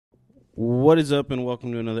What is up, and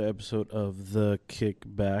welcome to another episode of the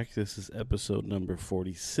Kickback. This is episode number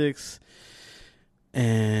 46,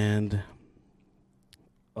 and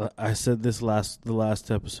I said this the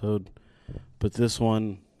last episode, but this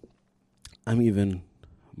one I'm even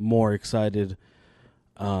more excited.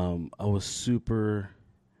 I was super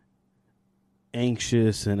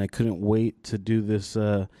anxious, and I couldn't wait to do this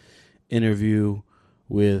interview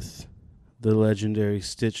with the legendary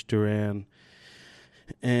Stitch Duran.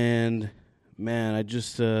 And man, I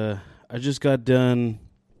just got done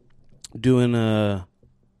doing the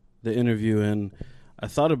interview, and I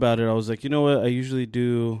thought about it. I was like, you know what? I usually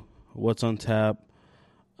do what's on tap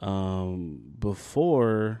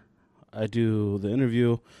before I do the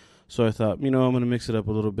interview. So I thought, I'm gonna mix it up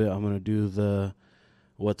a little bit. I'm gonna do the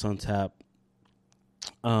what's on tap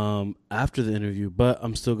after the interview, but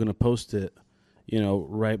I'm still gonna post it,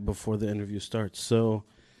 right before the interview starts. So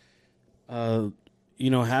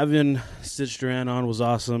having Stitch Duran on was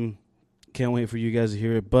awesome. Can't wait for you guys to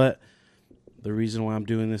hear it. But the reason why I'm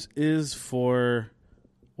doing this is for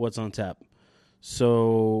what's on tap.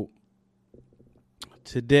 So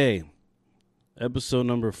today, episode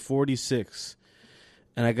number 46,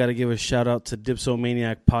 and I got to give a shout out to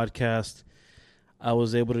Dipsomaniac Podcast. I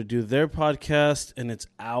was able to do their podcast, and it's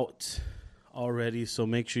out already. So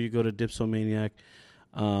make sure you go to Dipsomaniac.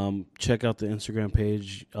 Check out the Instagram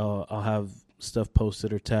page. I'll have stuff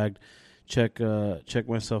posted or tagged. Check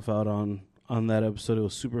myself out on that episode. It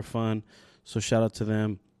was super fun. So shout out to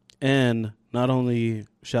them. And not only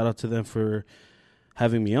shout out to them for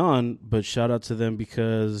having me on, but shout out to them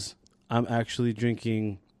because I'm actually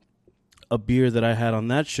drinking a beer that I had on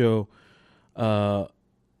that show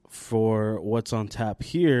for what's on tap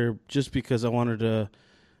here, just because I wanted to,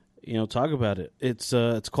 talk about it.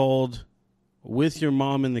 It's called With Your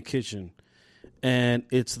Mom in the Kitchen. And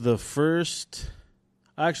it's the first,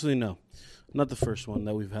 actually no, not the first one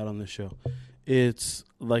that we've had on this show. It's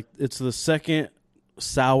the second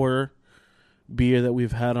sour beer that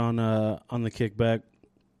we've had on the Kickback.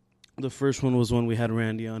 The first one was when we had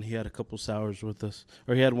Randy on. He had a couple sours with us,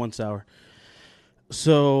 or he had one sour.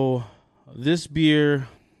 So this beer,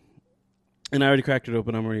 and I already cracked it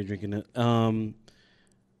open. I'm already drinking it.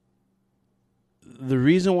 The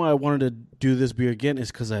reason why I wanted to do this beer again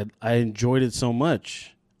is because I enjoyed it so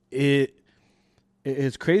much.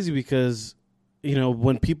 It's crazy because,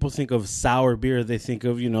 when people think of sour beer, they think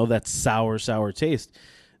of, that sour taste.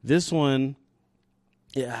 This one,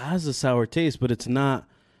 it has a sour taste, but it's not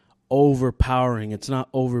overpowering. It's not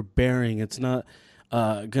overbearing. It's not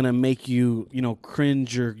going to make you,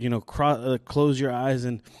 cringe or, close your eyes,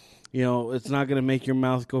 and, it's not going to make your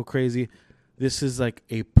mouth go crazy. This is like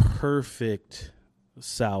a perfect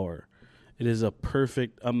sour. It is a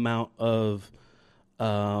perfect amount of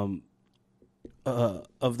that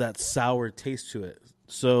sour taste to it.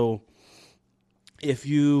 So if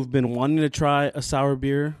you've been wanting to try a sour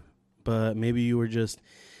beer, but maybe you were just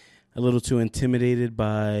a little too intimidated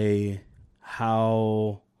by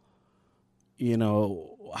how it's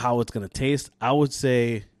going to taste, I would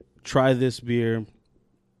say try this beer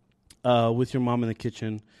with your mom in the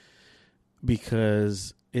kitchen,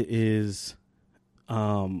 because it is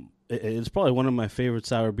it's probably one of my favorite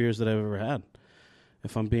sour beers that I've ever had,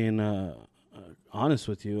 if I'm being honest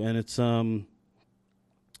with you. And it's from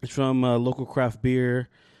local craft beer.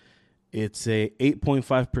 It's a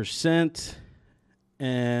 8.5%,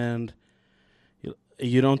 and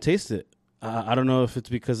you don't taste it. I don't know if it's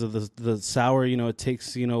because of the sour. It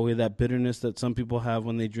takes away that bitterness that some people have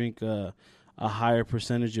when they drink a higher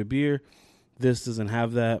percentage of beer. This doesn't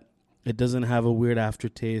have that. It doesn't have a weird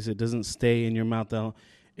aftertaste. It doesn't stay in your mouth that long.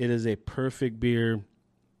 It is a perfect beer.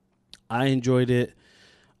 I enjoyed it.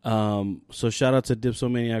 So shout out to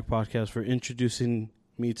Dipsomaniac Podcast for introducing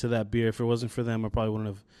me to that beer. If it wasn't for them, I probably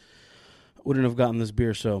wouldn't have gotten this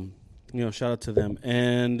beer. So, shout out to them.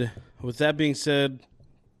 And with that being said,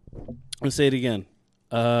 I'll say it again.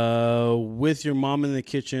 With Your Mom in the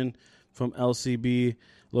Kitchen from LCB,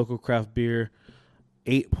 local craft beer.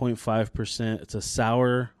 8.5%. It's a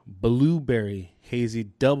sour blueberry hazy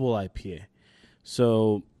double IPA.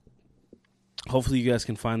 So hopefully you guys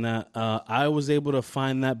can find that. I was able to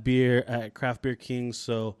find that beer at Craft Beer Kings,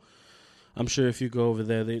 so I'm sure if you go over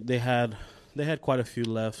there, they had quite a few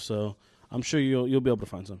left. So I'm sure you'll be able to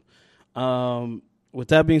find some. With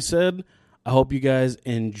that being said, I hope you guys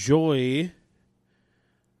enjoy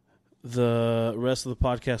the rest of the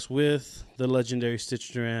podcast with the legendary Stitch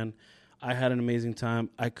Duran. I had an amazing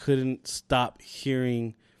time. I couldn't stop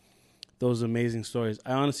hearing those amazing stories.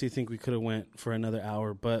 I honestly think we could have went for another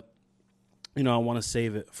hour, but I want to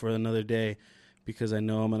save it for another day because I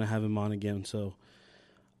know I'm going to have him on again. So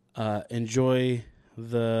Enjoy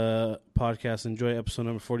the podcast. Enjoy episode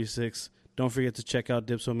number 46. Don't forget to check out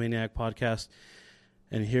Dipsomaniac Podcast.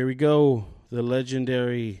 And here we go. The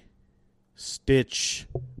legendary Stitch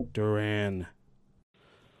Duran.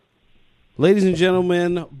 Ladies and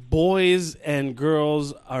gentlemen, boys and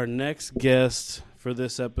girls, our next guest for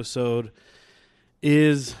this episode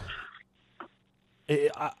is,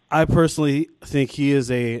 I personally think he is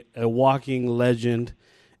a walking legend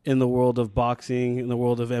in the world of boxing, in the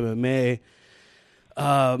world of MMA.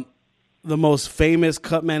 The most famous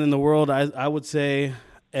cut man in the world, I would say,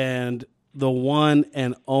 and the one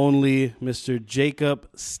and only Mr. Jacob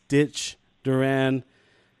Stitch Duran.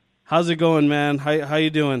 How's it going, man? How you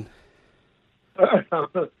doing?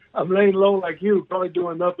 I'm laying low like you, probably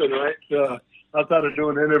doing nothing, right? Outside of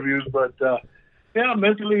doing interviews, but yeah,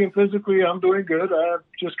 mentally and physically, I'm doing good. I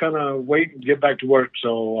just kind of wait and get back to work.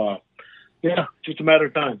 So, yeah, just a matter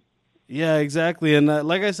of time. Yeah, exactly. And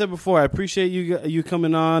like I said before, I appreciate you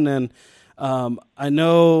coming on. And I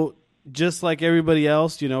know, just like everybody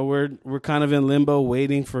else, we're kind of in limbo,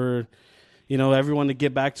 waiting for everyone to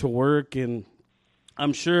get back to work. And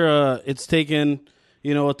I'm sure it's taken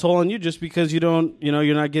a toll on you just because you're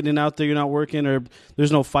not getting out there, you're not working, or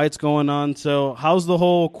there's no fights going on. So how's the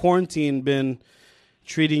whole quarantine been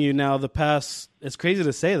treating you now it's crazy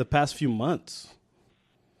to say, the past few months?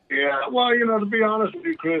 Yeah, well, to be honest with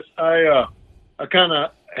you, Chris, I kind of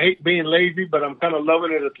hate being lazy, but I'm kind of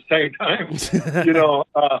loving it at the same time.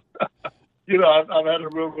 I've had a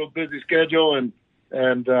real busy schedule, and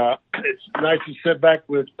it's nice to sit back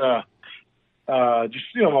with just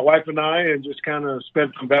my wife and I, and just kind of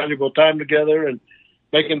spend some valuable time together and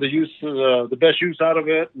making the best use out of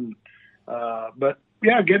it. And but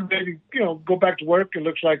yeah, getting ready to go back to work. It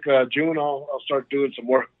looks like June I'll start doing some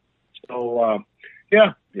work. So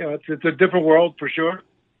it's a different world for sure.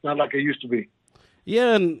 Not like it used to be.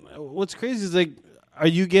 Yeah, and what's crazy is, like, are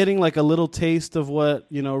you getting like a little taste of what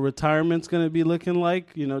retirement's going to be looking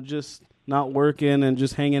like? Just not working and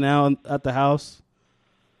just hanging out at the house.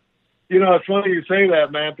 It's funny you say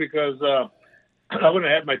that, man, because I went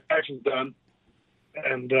and had my taxes done,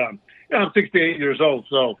 and I'm 68 years old.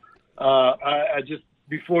 So I just,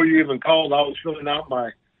 before you even called, I was filling out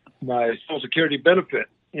my Social Security benefit,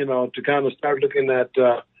 to kind of start looking at,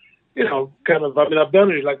 I've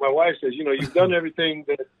done it, like my wife says, you've done everything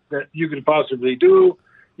that you could possibly do.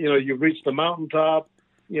 You've reached the mountaintop,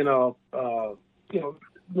 maybe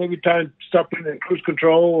time to start putting in cruise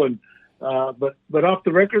control, and but off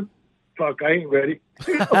the record, fuck, I ain't ready.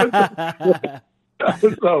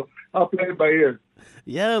 So I'll play it by ear.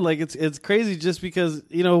 Yeah, like it's crazy just because,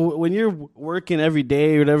 when you're working every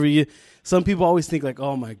day or whatever, some people always think like,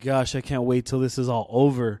 oh my gosh, I can't wait till this is all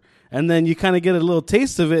over. And then you kind of get a little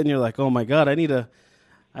taste of it and you're like, oh my God, I need to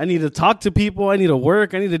talk to people. I need to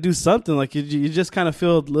work. I need to do something. Like you just kind of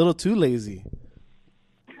feel a little too lazy.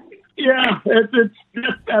 Yeah,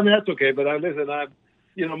 that's okay. But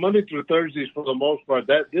Monday through Thursdays, for the most part,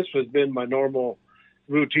 this has been my normal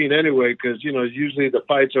routine anyway, because, usually the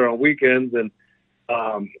fights are on weekends, and,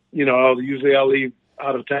 I'll leave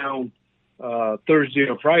out of town Thursday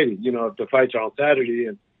or Friday, if the fights are on Saturday,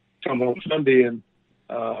 and come home Sunday. And,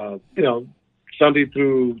 Sunday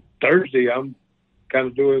through Thursday, I'm kind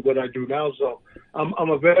of doing what I do now. So I'm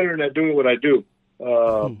a veteran at doing what I do.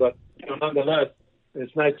 But nonetheless,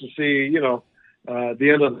 it's nice to see, the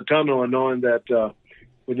end of the tunnel, and knowing that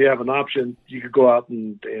when you have an option, you could go out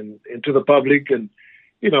and into the public and,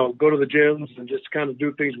 go to the gyms and just kind of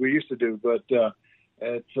do things we used to do. But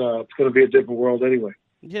it's going to be a different world anyway.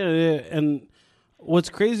 Yeah. And what's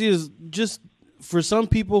crazy is, just for some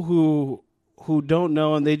people who don't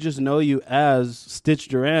know and they just know you as Stitch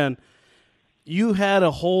Duran, you had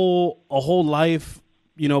a whole life,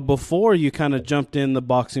 before you kind of jumped in the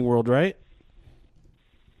boxing world, right?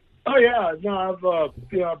 Oh yeah, no,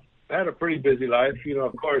 I've had a pretty busy life.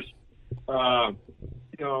 Of course,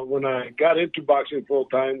 when I got into boxing full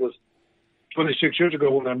time was 26 years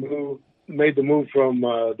ago, when I made the move from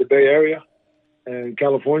the Bay Area in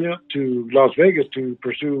California to Las Vegas to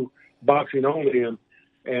pursue boxing only, and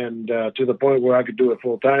to the point where I could do it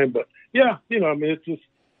full time. But yeah, it's just,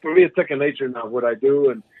 for me, it's second nature now, what I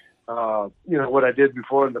do. And what I did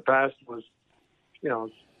before in the past was,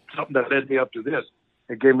 something that led me up to this.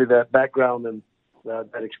 It gave me that background and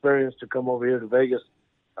that experience to come over here to Vegas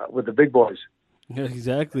with the big boys. Yeah,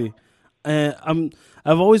 exactly. And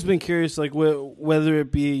I've always been curious, like whether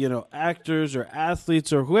it be actors or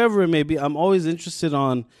athletes or whoever it may be. I'm always interested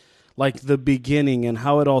on like the beginning and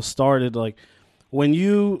how it all started. Like when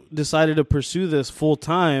you decided to pursue this full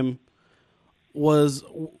time,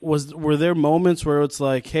 were there moments where it's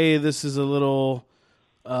like, hey, this is a little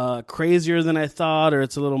crazier than I thought, or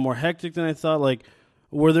it's a little more hectic than I thought? Like,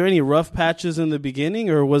 were there any rough patches in the beginning,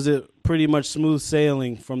 or was it pretty much smooth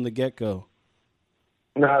sailing from the get-go?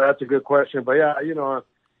 No, that's a good question. But yeah,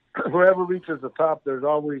 whoever reaches the top, there's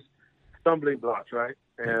always stumbling blocks, right?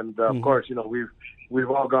 And of course, we've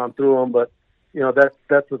all gone through them, but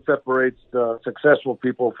that's what separates the successful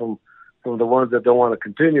people from the ones that don't want to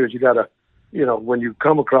continue. Is you got to, when you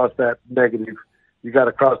come across that negative, you got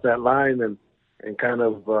to cross that line and kind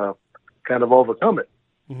of overcome it.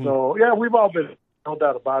 Mm-hmm. So yeah, we've all been, no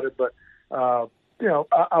doubt about it. But I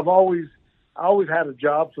always had a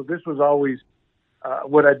job, so this was always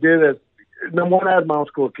what I did. Is number one, I had my own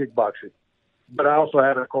school of kickboxing, but I also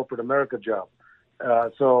had a corporate America job.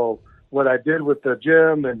 So what I did with the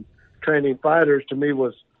gym and training fighters, to me, it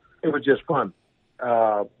was just fun,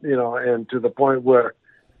 and to the point where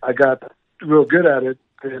I got real good at it,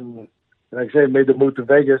 and like I say, made the move to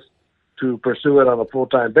Vegas to pursue it on a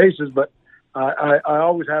full-time basis. But I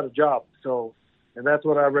always had a job, so, and that's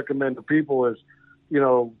what I recommend to people is,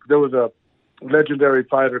 there was a legendary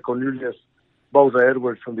fighter, Cornelius Boza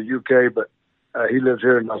Edwards from the UK, but he lives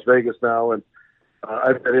here in Las Vegas now, and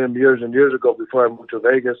I met him years and years ago before I moved to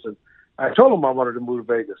Vegas, and I told him I wanted to move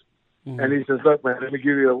to Vegas. Mm-hmm. And he says, look, man, let me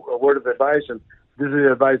give you a word of advice, and this is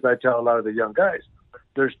the advice I tell a lot of the young guys.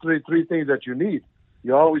 There's three things that you need.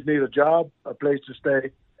 You always need a job, a place to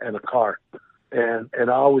stay, and a car. And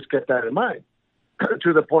I always kept that in mind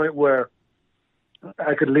to the point where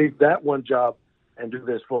I could leave that one job and do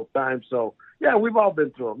this full time. So, yeah, we've all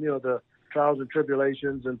been through them, the trials and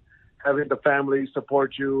tribulations and having the family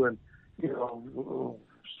support you and,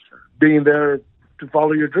 being there to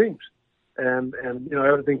follow your dreams. And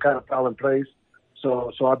everything kind of fell in place.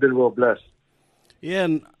 So I've been real blessed. Yeah,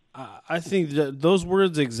 and I think that those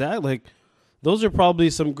words those are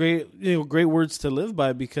probably some great words to live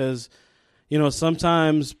by, because,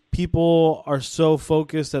 sometimes people are so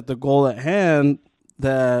focused at the goal at hand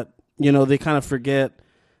that, they kind of forget,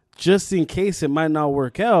 just in case it might not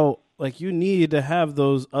work out, like, you need to have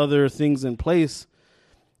those other things in place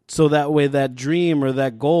so that way that dream or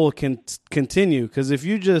that goal can continue. Because if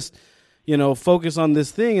you just, focus on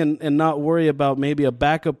this thing and not worry about maybe a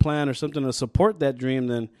backup plan or something to support that dream,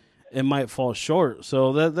 then it might fall short.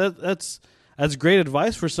 So that's great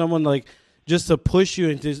advice for someone, like, just to push you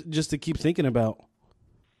and just to keep thinking about.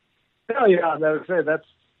 Oh, yeah, that's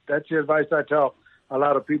the advice I tell a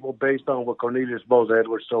lot of people based on what Cornelius Boza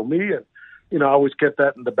Edwards told me. And, I always kept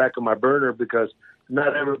that in the back of my burner, because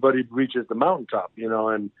not everybody reaches the mountaintop,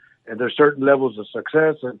 and there's certain levels of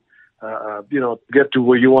success, and, to get to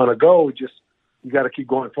where you want to go, you got to keep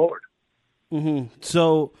going forward. Mm-hmm.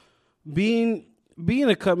 So being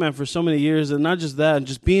a cut man for so many years, and not just that,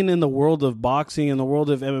 just being in the world of boxing and the world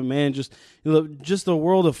of MMA and just the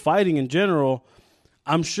world of fighting in general,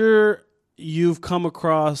 I'm sure you've come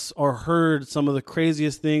across or heard some of the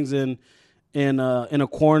craziest things in a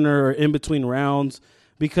corner or in between rounds,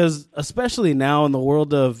 because especially now in the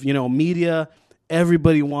world of, media,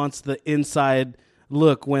 everybody wants the inside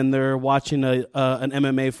look when they're watching an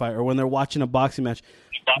MMA fight or when they're watching a boxing match.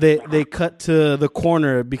 They cut to the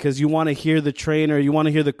corner because you want to hear the trainer, you want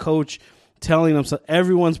to hear the coach telling them. So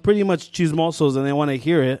everyone's pretty much chismosos and they want to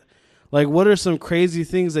hear it. Like, what are some crazy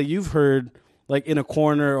things that you've heard, like, in a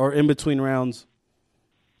corner or in between rounds?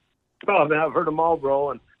 Oh, man, I've heard them all,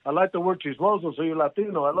 bro. And I like the word chismoso, so you're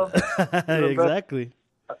Latino. I love it. Exactly.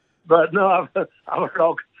 But no, I've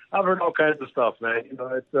heard all kinds of stuff, man.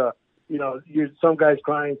 It's some guys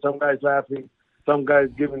crying, some guys laughing, some guys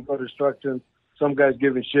giving good instructions, some guys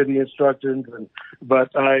giving shitty instructions. But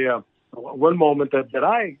one moment that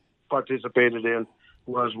I participated in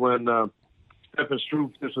was when Stephen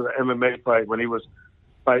Struve, this was an MMA fight, when he was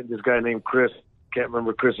fighting this guy named Chris. Can't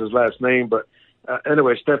remember Chris's last name, but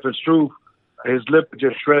anyway, Stephen Struve, his lip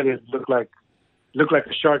just shredded, looked like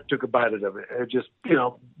a shark took a bite of it. It just,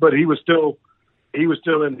 but he was still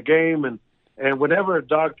in the game, and whenever a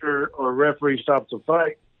doctor or referee stops a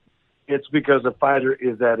fight, it's because the fighter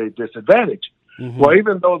is at a disadvantage. Mm-hmm. Well,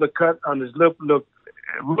 even though the cut on his lip looked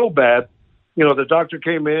real bad, the doctor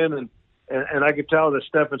came in and I could tell that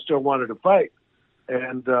Stephen still wanted to fight.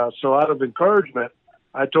 And so out of encouragement,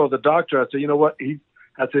 I told the doctor, I said, you know what?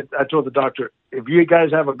 I told the doctor, if you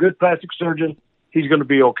guys have a good plastic surgeon, he's going to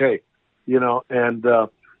be okay. And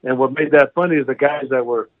what made that funny is the guys that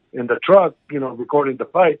were in the truck, recording the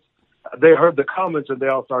fights, they heard the comments and they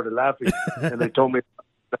all started laughing. And they told me,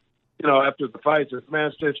 after the fight, says,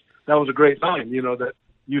 man, Stitch, that was a great line, that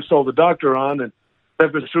you sold the doctor on. And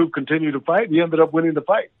Stephen Struve continued to fight. And he ended up winning the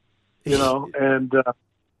fight, and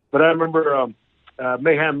but I remember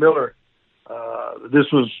Mayhem Miller, This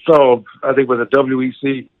was I think with the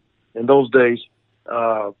WEC in those days.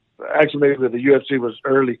 Actually, maybe with the UFC was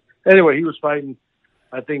early. Anyway, he was fighting,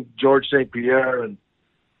 I think, George St. Pierre. And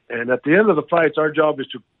at the end of the fights, our job is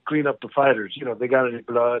to clean up the fighters. You know, if they got any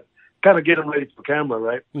blood, kind of get them ready for camera,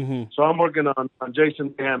 right? Mm-hmm. So I'm working on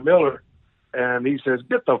Jason Dan Miller, and he says,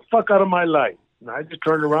 "Get the fuck out of my life." And I just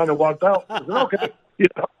turned around and walked out. I said, "Okay, you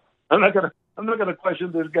know, I'm not gonna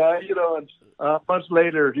question this guy." You know, and months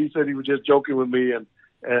later, he said he was just joking with me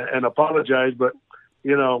and apologized. But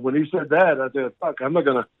you know, when he said that, I said, "Fuck, I'm not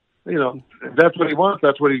gonna." You know, if that's what he wants,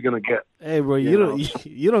 that's what he's gonna get. Hey, bro, you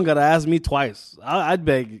don't gotta ask me twice. I'd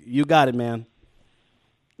beg you. Got it, man.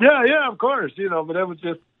 Yeah, of course. You know, but that was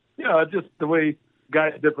just, you know, just the way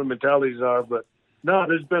guys' different mentalities are. But no,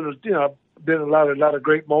 there's been a lot of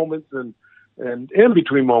great moments and in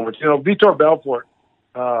between moments. You know, Vitor Belfort.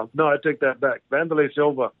 No, I take that back. Vanderlei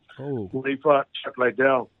Silva, when he fought Chuck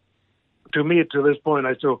Liddell. To me, to this point,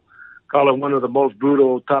 I still call it one of the most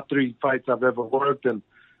brutal top 3 fights I've ever worked. And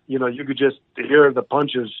you know, you could just hear the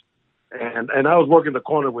punches. And I was working the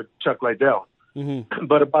corner with Chuck Liddell. Mm-hmm.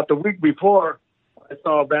 But about the week before, I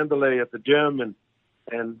saw Vanderlei at the gym, and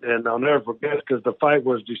I'll never forget because the fight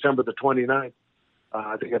was December the 29th,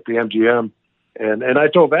 I think at the MGM. And I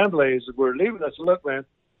told Vanderlei, as we're leaving, I said, "Look, man,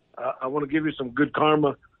 I want to give you some good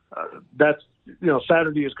karma. That's, you know,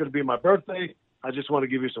 Saturday is going to be my birthday. I just want to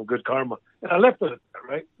give you some good karma." And I left it at that,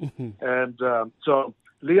 right? Mm-hmm. And so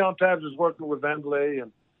Leon Tabbs is working with Vanderlei,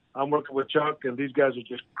 and I'm working with Chuck, and these guys are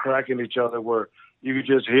just cracking each other where you could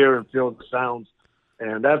just hear and feel the sounds.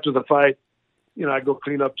 And after the fight, you know, I go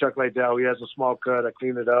clean up Chuck Liddell. He has a small cut. I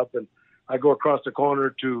clean it up, and I go across the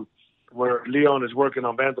corner to where Leon is working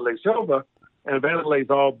on Vanderlei Silva, and Vanderlei's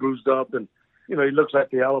all bruised up, and, you know, he looks like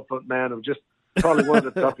the Elephant Man of just probably one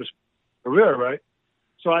of the toughest career, right?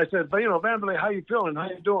 So I said, "But, you know, Vanderlei, how you feeling? How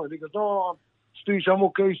you doing?" He goes, "Oh, Steve, I'm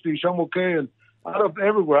okay, Steve, I'm okay." And out of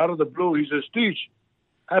everywhere, out of the blue, he says, "Steve,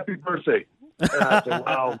 happy birthday." And I said,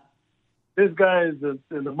 wow, this guy is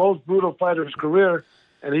in the most brutal fight of his career,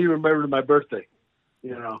 and he remembered my birthday,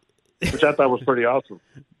 you know, which I thought was pretty awesome.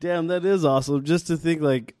 Damn, that is awesome. Just to think,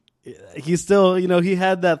 like, he still, you know, he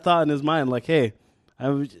had that thought in his mind, like, hey, I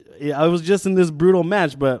was just in this brutal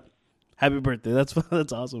match, but happy birthday.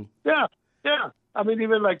 That's awesome. Yeah. I mean,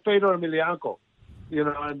 even like Fedor Emelianenko, you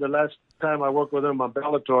know, and the last time I worked with him on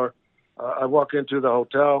Bellator, I walk into the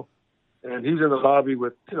hotel, and he's in the lobby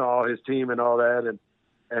with, you know, all his team and all that.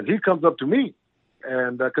 And he comes up to me,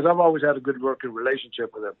 and because I've always had a good working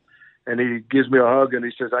relationship with him. And he gives me a hug, and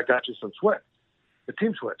he says, "I got you some sweats, the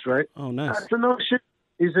team sweats, right?" Oh, nice. I said, "No shit."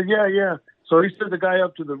 He said, yeah. So he sent the guy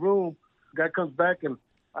up to the room. The guy comes back, and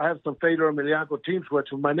I have some Fedor Emelianenko team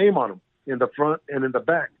sweats with my name on them in the front and in the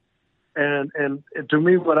back. And to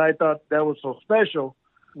me, what I thought that was so special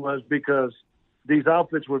was because these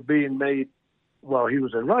outfits were being made while he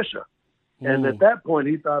was in Russia. And at that point,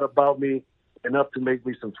 he thought about me enough to make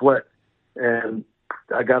me some sweat. And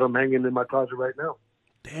I got them hanging in my closet right now.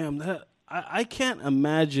 Damn, that I can't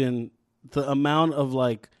imagine the amount of,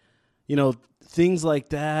 like, you know, things like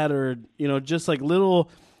that, or, you know, just like little,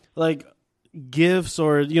 like, gifts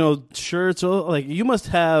or, you know, shirts, or like, you must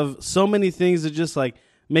have so many things that just like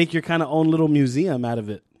make your kind of own little museum out of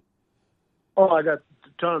it. Oh, I got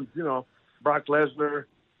tons, you know, Brock Lesnar,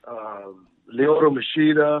 Lyoto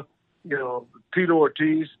Machida, you know, Tito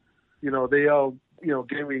Ortiz, you know, they all, you know,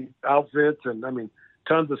 gave me outfits and, I mean,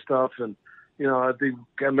 tons of stuff. And, you know, I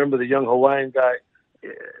remember the young Hawaiian guy,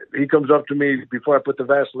 he comes up to me before I put the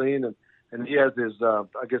Vaseline, and he has his,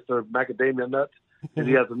 I guess they're macadamia nuts, and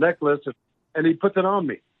he has a necklace, and he puts it on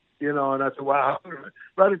me, you know, and I said, wow,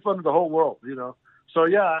 right in front of the whole world, you know. So,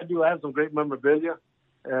 yeah, I do have some great memorabilia.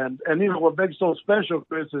 And you know, what makes it so special,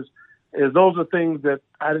 Chris, is those are things that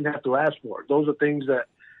I didn't have to ask for. Those are things that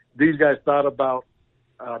these guys thought about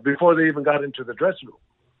before they even got into the dressing room.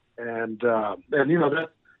 And you know,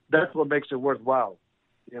 that's what makes it worthwhile,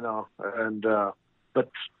 you know. And but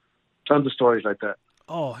tons of stories like that.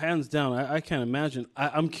 Oh, hands down. I can't imagine.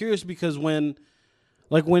 I'm curious because when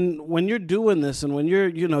you're doing this and when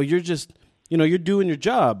you're just, you know, you're doing your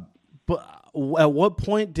job, but at what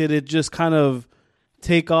point did it just kind of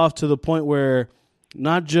take off to the point where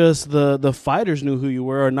not just the fighters knew who you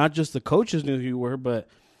were, or not just the coaches knew who you were, but,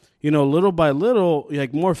 you know, little by little,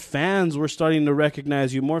 like, more fans were starting to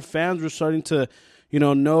recognize you. More fans were starting to, you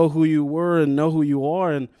know who you were and know who you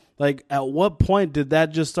are. And, like, at what point did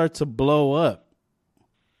that just start to blow up?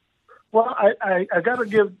 Well, I got to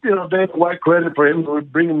give, you know, Dana White credit for him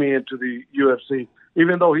bringing me into the UFC.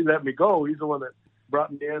 Even though he let me go, he's the one that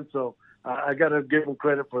brought me in. So I got to give him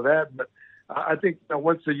credit for that. But I think that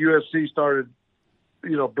once the UFC started,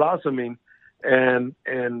 you know, blossoming, and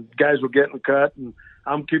guys were getting cut, and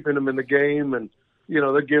I'm keeping them in the game, and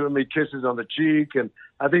they're giving me kisses on the cheek, and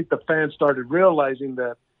I think the fans started realizing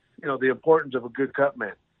that the importance of a good cut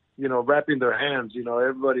man, wrapping their hands,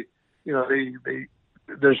 everybody, they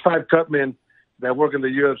there's 5 cut men that work in the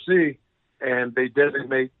UFC, and they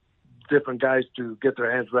designate different guys to get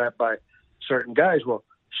their hands wrapped by certain guys. Well,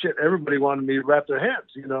 shit, everybody wanted me to wrap their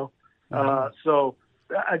hands, so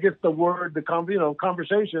I guess the word,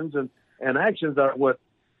 conversations and actions are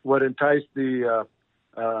what enticed the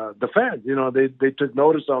fans. They took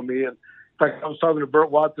notice on me. And in fact, I was talking to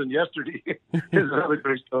Burt Watson yesterday. Here's another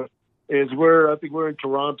great story. I think we're in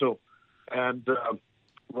Toronto, and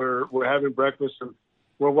we're having breakfast, and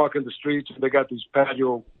we're walking the streets, and they got these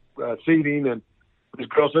patio seating, and this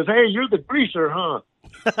girl says, "Hey, you're the greaser, huh?"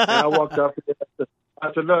 And I walked up and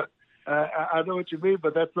I said, "Look, I know what you mean,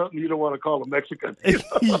 but that's something you don't want to call a Mexican."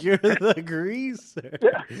 You're the greaser.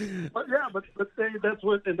 But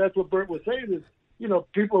that's what Bert was saying is,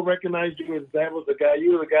 people recognize you as that was the guy.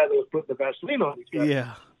 You were the guy that was putting the Vaseline on these guys.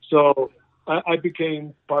 Yeah. So I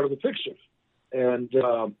became part of the fixture, and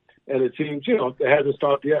it seems it hasn't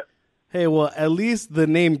stopped yet. Hey, well, at least the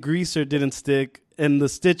name Greaser didn't stick, and the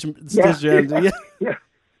stitch. Yeah.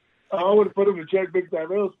 I would have put him in check big time.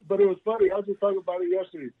 But it was funny. I was just talking about it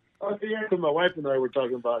yesterday. My wife and I were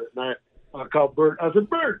talking about it, and I called Bert. I said,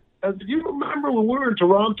 "Bert, you remember when we were in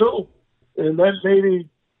Toronto, and that lady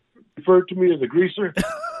referred to me as a greaser?"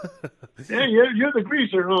 "Hey, you're the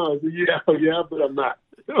greaser, huh?" I said, yeah, but I'm not.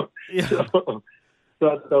 Yeah. So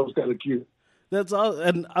that was kind of cute. That's all,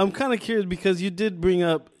 and I'm kind of curious because you did bring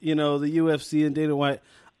up, the UFC and Dana White.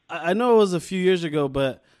 I know it was a few years ago,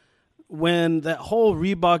 but when that whole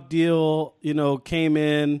Reebok deal, came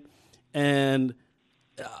in, and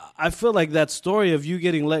I feel like that story of you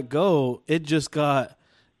getting let go, that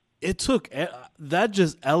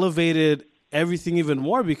just elevated everything even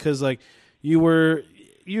more because like you were,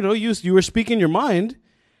 you were speaking your mind,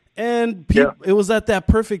 and it was at that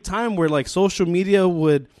perfect time where like social media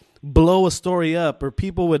would blow a story up, or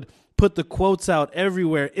people would put the quotes out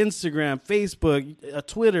everywhere, Instagram, Facebook,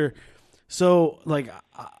 Twitter. So like,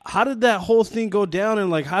 how did that whole thing go down?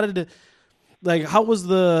 And like, how was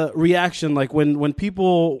the reaction? Like when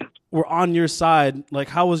people were on your side, like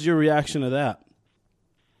how was your reaction to that?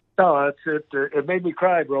 No, it made me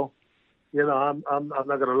cry, bro. I'm not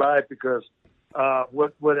going to lie, because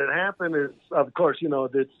what had happened is, of course,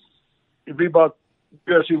 this Reebok,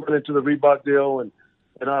 UFC went into the Reebok deal, and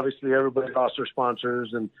obviously everybody lost their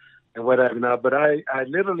sponsors and what have you now. But I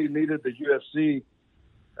literally needed the UFC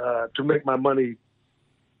to make my money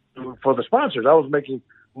for the sponsors. I was making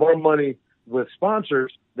more money with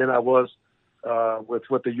sponsors than I was with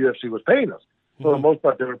what the UFC was paying us. So for the most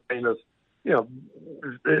part, they were paying us,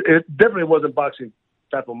 it definitely wasn't boxing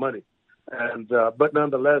type of money. And but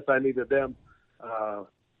nonetheless, I needed them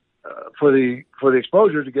for the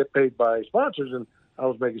exposure to get paid by sponsors, and I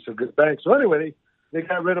was making some good bank. So anyway, they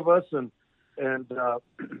got rid of us, and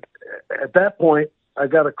at that point, I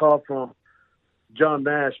got a call from John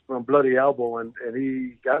Nash from Bloody Elbow, and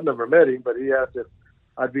I never met him, but he asked if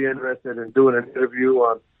I'd be interested in doing an interview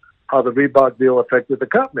on how the Reebok deal affected the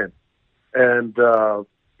cutmen. And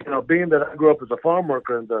being that I grew up as a farm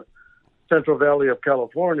worker in the Central Valley of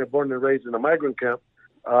California, born and raised in a migrant camp,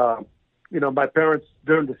 my parents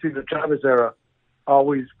during the Cesar Chavez era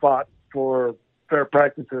always fought for fair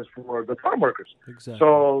practices for the farm workers. Exactly.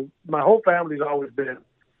 So my whole family's always been,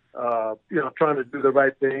 trying to do the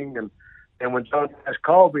right thing. And when John Nash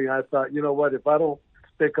called me, I thought, you know what, if I don't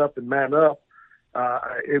stick up and man up,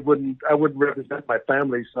 I wouldn't represent my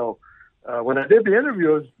family. So when I did the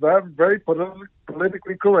interview, it was very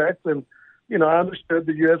politically correct, and I understood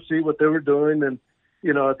the UFC, what they were doing, and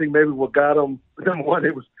I think maybe what got them. Number one,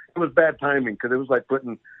 it was bad timing, because it was like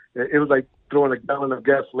throwing a gallon of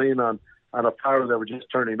gasoline on a fire that was just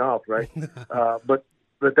turning off, right? But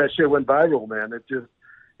that shit went viral, man.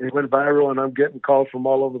 It went viral, and I'm getting calls from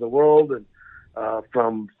all over the world, and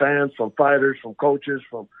from fans, from fighters, from coaches,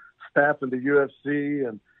 from staff in the UFC,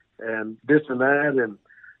 and this and that, and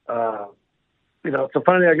so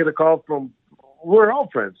finally I get a call from, we're all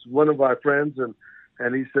friends, one of our friends, and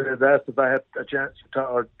he asked if I had a chance to talk,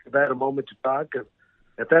 or if I had a moment to talk. And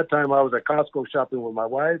at that time I was at Costco shopping with my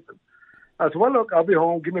wife, and I said, well, look, I'll be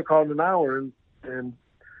home, give me a call in an hour. And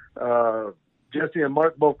Jesse and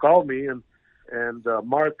Mark both called me, and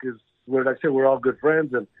Mark is, like I said, we're all good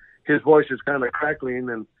friends, and his voice is kind of crackling,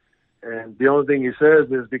 and the only thing he says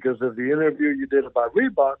is, because of the interview you did about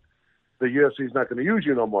Reebok, the UFC is not going to use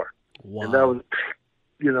you no more. Wow. And that was,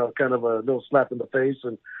 kind of a little slap in the face.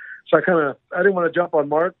 And so I didn't want to jump on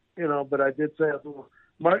Mark, but I did say,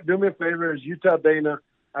 Mark, do me a favor. As you tell Dana,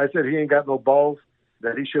 I said he ain't got no balls,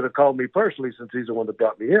 that he should have called me personally since he's the one that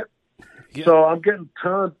brought me in. Yeah. So I'm getting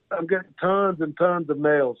tons and tons of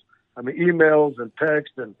mails. I mean, emails and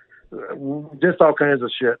text and just all kinds of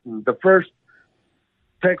shit. And the first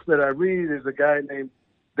text that I read is a guy named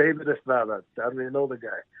David Estrada. I don't even know the guy.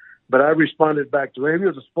 But I responded back to him. He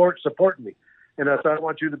was a sport supporting me. And I said, I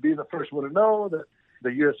want you to be the first one to know that the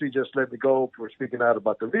UFC just let me go for speaking out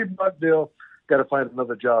about the Reebok deal. Got to find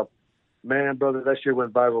another job. Man, brother, that shit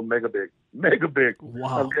went viral mega big.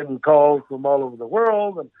 Wow. I'm getting calls from all over the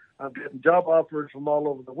world, and I'm getting job offers from all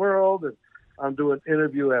over the world, and I'm doing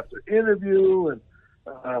interview after interview.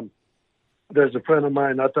 And there's a friend of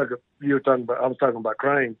mine, I was talking about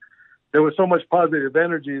crying. There was so much positive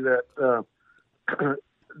energy that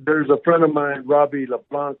there's a friend of mine, Robbie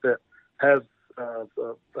LeBlanc, that has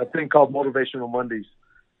a thing called Motivational Mondays.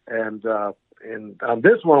 And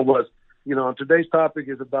this one was, today's topic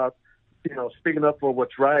is about, speaking up for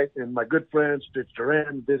what's right. And my good friend,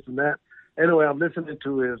 Duran, this and that. Anyway, I'm listening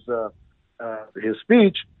to his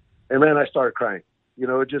speech, and man, I started crying.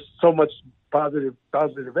 Just so much positive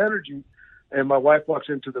energy. And my wife walks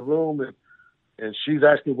into the room, and she's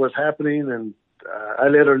asking what's happening, and I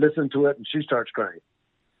let her listen to it, and she starts crying.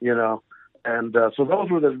 And so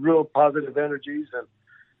those were the real positive energies. And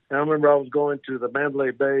I remember I was going to the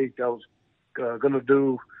Mandalay Bay. I was going to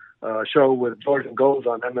do a show with Jordan Goes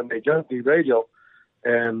on MMA Junkie Radio,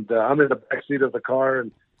 and I'm in the back seat of the car,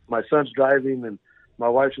 and my son's driving, and my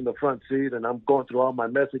wife's in the front seat, and I'm going through all my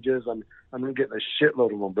messages. I'm getting a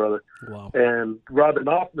shitload of them, brother. Wow. And Robin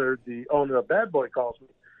Offner, the owner of Bad Boy, calls me.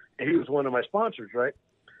 And he was one of my sponsors, right?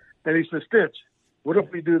 And he says, Stitch, what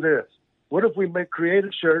if we do this? What if we create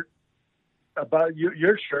a shirt about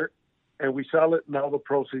your shirt, and we sell it, and all the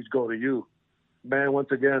proceeds go to you? Man,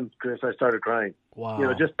 once again, Chris, I started crying.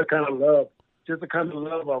 Wow. Just the kind of love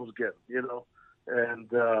I was getting, And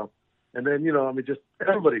then, just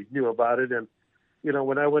everybody knew about it. And,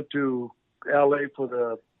 when I went to L.A. for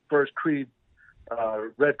the first Creed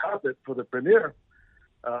red carpet for the premiere,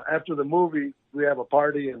 after the movie, we have a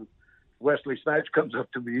party, and Wesley Snipes comes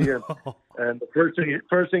up to me, and the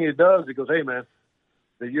first thing he does, he goes, "Hey, man,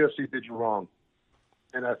 the UFC did you wrong."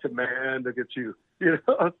 And I said, "Man, look at you."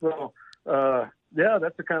 So, yeah,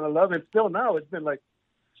 that's the kind of love. And still now, it's been like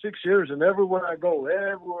 6 years, and everywhere I go,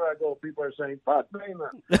 people are saying, "Fuck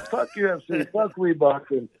Dana, fuck UFC, fuck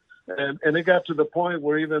Reebok." And it got to the point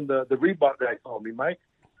where even the Reebok guy called me, Mike.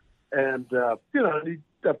 And,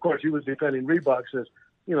 of course, he was defending Reebok, says,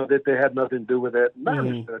 that they had nothing to do with it. And I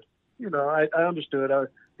understood. I understood.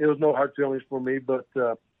 It was no hard feelings for me. But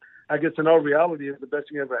I guess in all reality, the best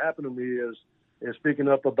thing ever happened to me is speaking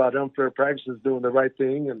up about unfair practices, doing the right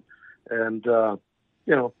thing. And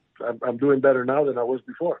I'm doing better now than I was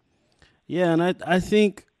before. Yeah, and I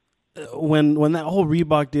think when that whole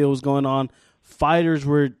Reebok deal was going on, fighters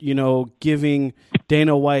were, giving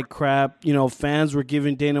Dana White crap. Fans were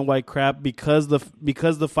giving Dana White crap because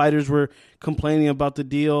the fighters were complaining about the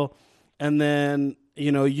deal. And then,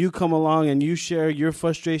 you come along and you share your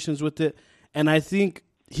frustrations with it. And I think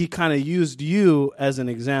he kind of used you as an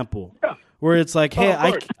example, where it's like,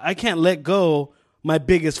 hey, I can't let go my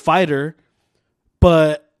biggest fighter,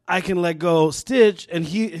 but I can let go Stitch, and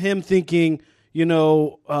him thinking,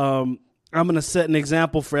 I'm going to set an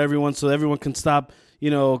example for everyone so everyone can stop,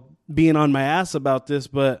 being on my ass about this.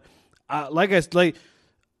 But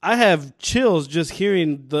I have chills just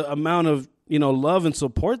hearing the amount of, love and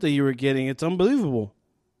support that you were getting. It's unbelievable.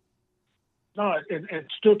 No, and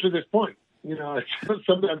still to this point,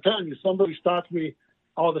 I'm telling you, somebody stops me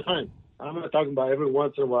all the time. I'm not talking about every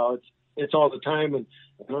once in a while. It's all the time. And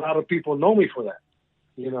a lot of people know me for that.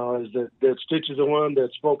 Is that Stitch is the one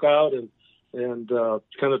that spoke out and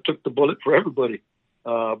kind of took the bullet for everybody.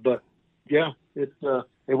 But yeah, it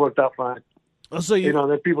worked out fine. So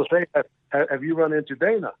then people say, have you run into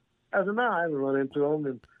Dana? I said, no, I haven't run into him.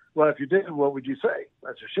 And well, if you did, what would you say? I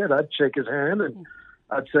said, shit, I'd shake his hand and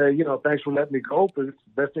I'd say, thanks for letting me go, but it's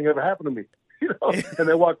the best thing ever happened to me. And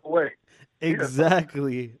they walk away.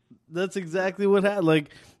 Exactly. That's exactly what happened. Like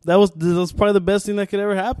that was probably the best thing that could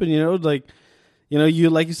ever happen. You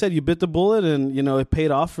like you said, you bit the bullet and it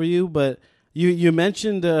paid off for you. But you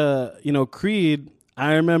mentioned Creed.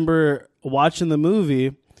 I remember watching the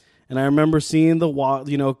movie, and I remember seeing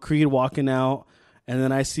Creed walking out, and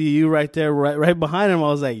then I see you right there, right behind him. I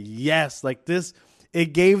was like, yes, like this.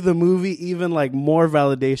 It gave the movie even like more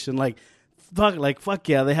validation. Like fuck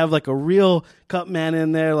yeah, they have like a real cut man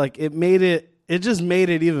in there. Like it just made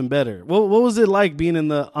it even better. What was it like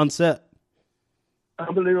being on set?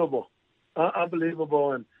 Unbelievable.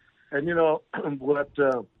 Unbelievable. And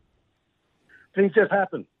things just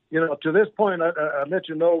happen. To this point, I let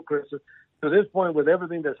you know, Chris, to this point, with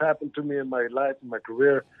everything that's happened to me in my life, in my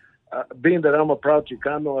career, being that I'm a proud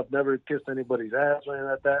Chicano, I've never kissed anybody's ass or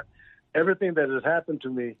anything like that. Everything that has happened to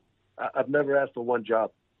me, I've never asked for one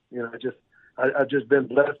job. I've just been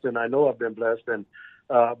blessed, and I know I've been blessed. And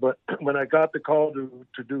but when I got the call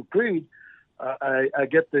to do Creed, I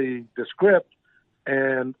get the script,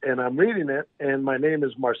 and I'm reading it, and my name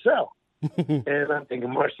is Marcel. And I'm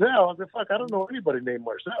thinking, Marcel? I said, fuck, I don't know anybody named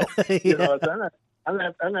Marcel. Yeah. So I'm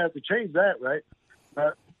gonna have to change that, right?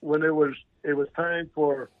 When it was time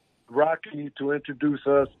for Rocky to introduce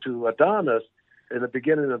us to Adonis in the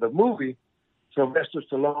beginning of the movie, Sylvester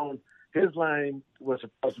Stallone, his line was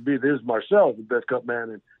supposed to be, "This is Marcel, the best cut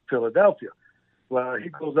man in Philadelphia." Well, he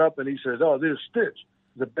goes up and he says, "Oh, this is Stitch,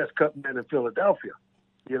 the best cut man in Philadelphia."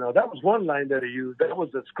 That was one line that he used. That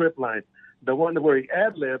was the script line. The one where he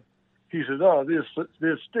ad-libbed, he says, "Oh, this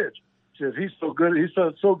is Stitch." He says, "He's so good. He's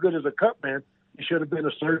so good as a cut man. He should have been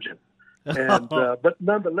a surgeon." And but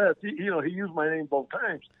nonetheless, he used my name both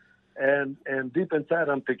times, and deep inside,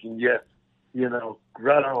 I'm thinking, yes,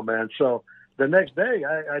 right on, man. So the next day,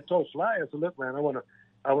 I told Sly, I said, "Look, man, I want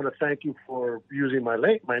to thank you for using my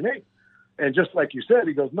name." And just like you said,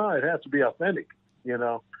 he goes, "No, it has to be authentic,"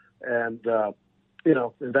 and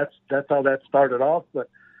that's how that started off. But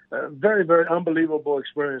very, very unbelievable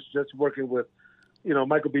experience just working with,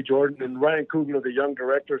 Michael B. Jordan and Ryan Coogler, the young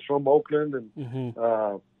directors from Oakland, and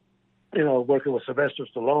working with Sylvester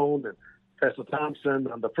Stallone and Tessa Thompson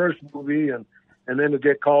on the first movie, and then to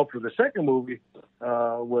get called for the second movie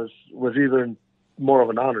was even more of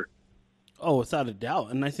an honor. Oh, without a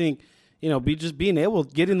doubt. And I think,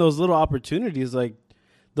 getting those little opportunities, like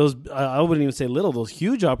those, I wouldn't even say little, those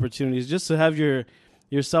huge opportunities, just to have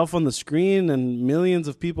yourself on the screen and millions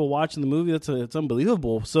of people watching the movie, it's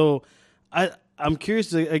unbelievable. So I'm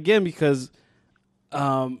curious again, because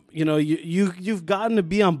you've gotten to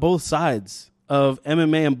be on both sides of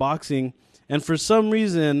MMA and boxing, and for some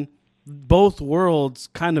reason both worlds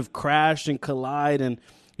kind of crash and collide, and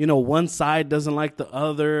one side doesn't like the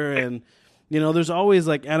other, and there's always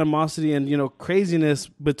like animosity and craziness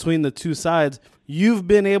between the two sides. You've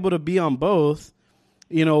been able to be on both.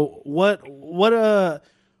 What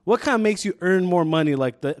kind of makes you earn more money,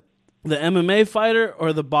 like the MMA fighter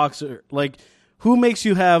or the boxer? Like, who makes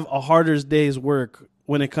you have a harder day's work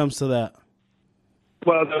when it comes to that?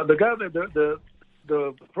 Well, the guy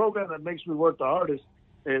the program that makes me work the hardest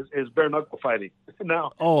is bare knuckle fighting.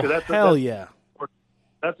 Now, yeah,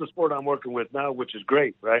 that's the sport I'm working with now, which is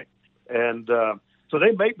great, right? And so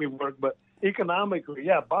they make me work, but economically,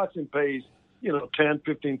 yeah, boxing pays 10,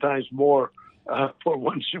 15 times more for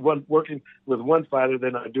one working with one fighter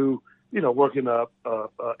than I do working a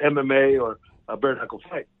MMA or a bare knuckle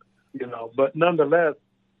fight. But nonetheless,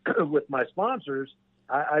 with my sponsors,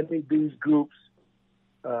 I need these groups,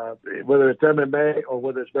 whether it's MMA or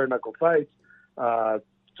whether it's bare knuckle fights,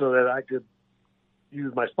 so that I could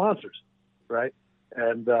use my sponsors, right?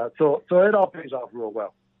 And so it all pays off real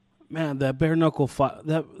well. Man, that bare knuckle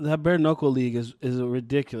that bare knuckle league is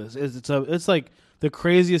ridiculous. It's like the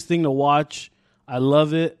craziest thing to watch. I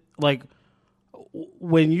love it. Like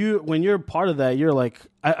when you're part of that, you're like,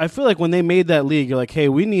 I feel like when they made that league, you're like, hey,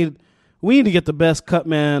 we need to get the best cut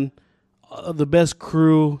man, the best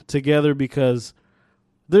crew together, because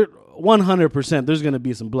they're 100%. There's going to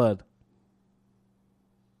be some blood.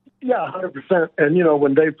 Yeah, 100%. And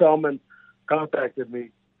when Dave Feldman contacted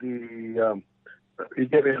me, he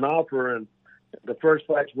gave me an offer, and the first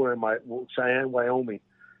fights were in Cheyenne, Wyoming.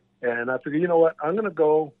 And I figured, you know what, I'm going to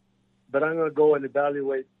go, but I'm going to go and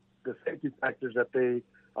evaluate the safety factors that they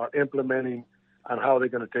are implementing on how they're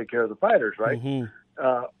going to take care of the fighters, right? Mm-hmm.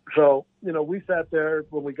 So, we sat there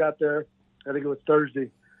when we got there. I think it was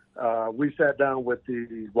Thursday. We sat down with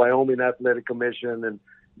the Wyoming Athletic Commission and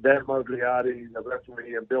Dan Margliotti, the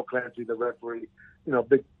referee, and Bill Clancy, the referee,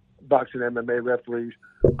 big boxing MMA referees,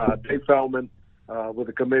 Dave Feldman with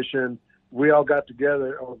the commission. We all got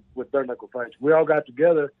together with bare knuckle fights. We all got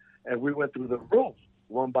together and we went through the rules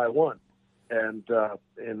one by one. And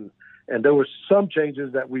there were some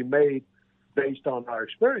changes that we made based on our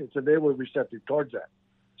experience, and they were receptive towards that.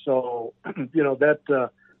 So,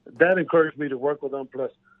 that encouraged me to work with them.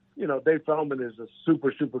 Plus, Dave Feldman is a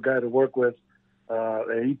super, super guy to work with.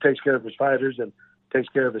 And he takes care of his fighters and takes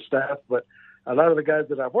care of his staff. But a lot of the guys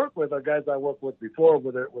that I've worked with are guys I worked with before,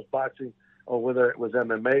 whether it was boxing or whether it was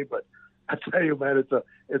MMA. But I tell you, man,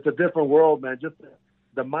 it's a different world, man. Just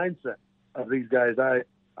the mindset of these guys. I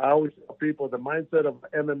always tell people the mindset of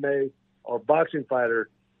an MMA or boxing fighter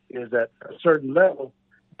is at a certain level,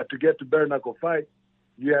 but to get to bare knuckle fight,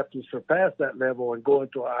 you have to surpass that level and go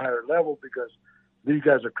into a higher level because these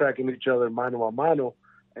guys are cracking each other mano a mano,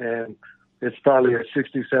 and it's probably a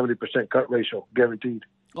 60-70% cut ratio guaranteed.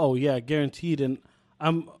 Oh yeah, guaranteed. And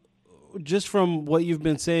I'm just from what you've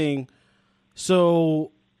been saying.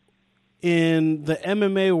 So in the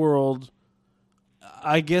MMA world,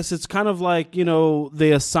 I guess it's kind of like,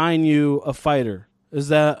 they assign you a fighter. Is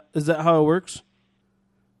that how it works?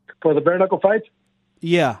 For the bare knuckle fights?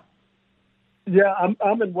 Yeah. Yeah,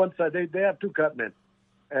 I'm in one side. They have two cut men,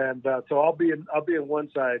 and so I'll be in one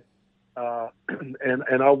side,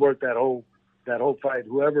 and I'll work that whole fight.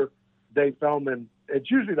 Whoever Dave Feldman,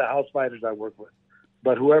 it's usually the house fighters I work with,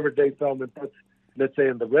 but whoever Dave Feldman puts, let's say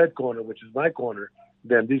in the red corner, which is my corner,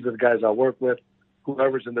 then these are the guys I work with.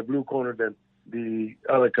 Whoever's in the blue corner, then the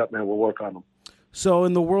other cut man will work on them. So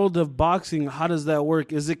in the world of boxing, how does that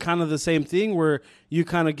work? Is it kind of the same thing where you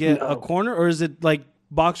kind of get a corner, or is it like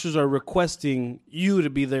boxers are requesting you to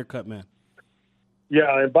be their cut man?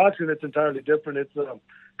 Yeah, in boxing it's entirely different. It's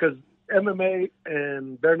because MMA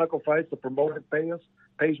and bare knuckle fights, the promoter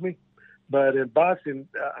pays me, but in boxing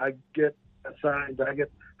I get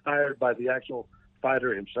hired by the actual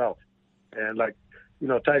fighter himself. And like,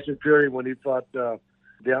 Tyson Fury, when he fought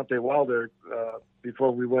Deontay Wilder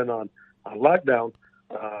before we went on lockdown,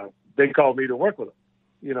 they called me to work with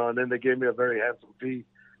him, and then they gave me a very handsome fee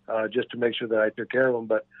just to make sure that I took care of him.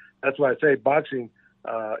 But that's why I say boxing,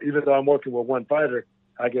 even though I'm working with one fighter,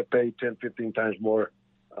 I get paid 10, 15 times more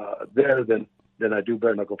there than I do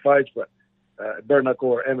bare knuckle fights. But bare knuckle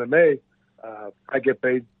or MMA, I get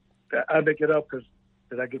paid. I make it up because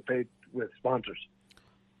I get paid with sponsors.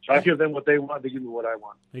 So I give them what they want, they give me what I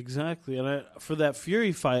want. Exactly. And for that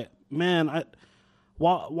Fury fight, man,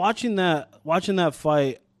 watching that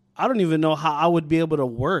fight, I don't even know how I would be able to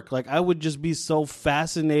work. Like, I would just be so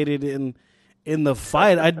fascinated in the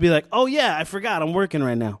fight. I'd be like, oh yeah, I forgot I'm working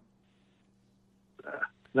right now.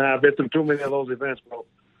 I've been through too many of those events, bro.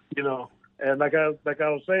 And like I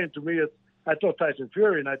was saying, to me, I told Tyson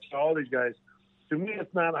Fury and I tell all these guys, to me,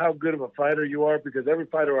 it's not how good of a fighter you are, because every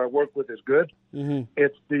fighter I work with is good. Mm-hmm.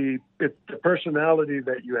 It's the personality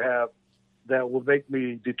that you have that will make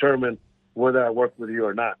me determine whether I work with you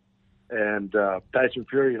or not. And Tyson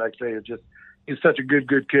Fury, like I say, he's such a good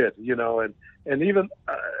kid, and even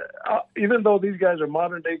though these guys are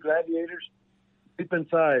modern day gladiators, deep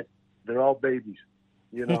inside, they're all babies,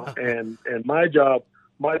 and my job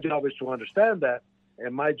is to understand that.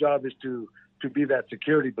 And my job is to be that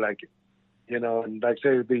security blanket, and like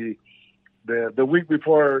I say, the week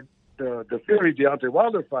before the Fury Deontay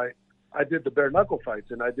Wilder fight, I did the bare knuckle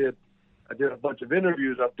fights, and I did a bunch of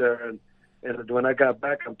interviews up there. And when I got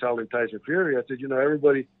back, I'm telling Tyson Fury, I said,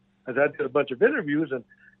 everybody, as I did a bunch of interviews, and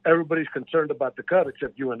everybody's concerned about the cut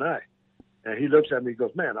except you and I. And he looks at me, he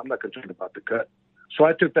goes, man, I'm not concerned about the cut. So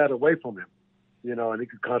I took that away from him, and he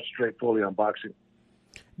could concentrate fully on boxing.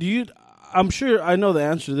 I'm sure I know the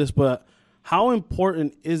answer to this, but how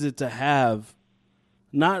important is it to have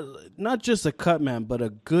not just a cut man, but a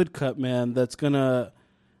good cut man that's gonna,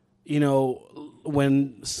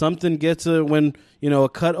 when something gets when a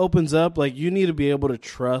cut opens up, like, you need to be able to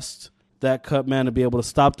trust that cut man to be able to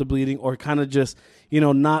stop the bleeding, or kind of just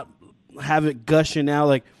not have it gushing out.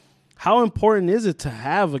 Like, how important is it to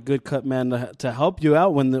have a good cut man to help you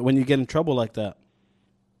out when you get in trouble like that?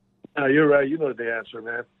 You're right. You know the answer,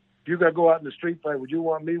 man. If you gotta go out in the street fight, would you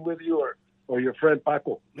want me with you or your friend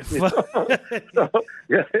Paco?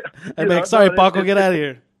 Yeah. Sorry, Paco, get out of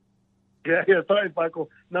here. Yeah, sorry, Paco.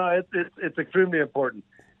 No, it's extremely important,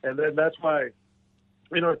 and then that's why,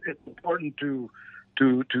 it's important to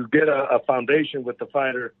get a foundation with the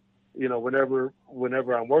fighter, whenever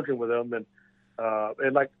I'm working with them, and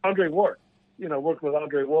like Andre Ward, worked with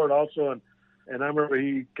Andre Ward also, and I remember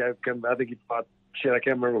I think he fought, I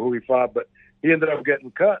can't remember who he fought, but he ended up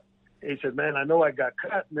getting cut. He said, man, I know I got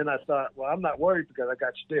cut. And then I thought, well, I'm not worried because I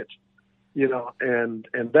got stitched, and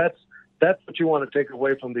that's what you want to take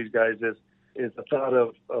away from these guys is the thought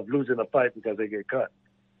of losing a fight because they get cut.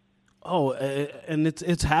 Oh, and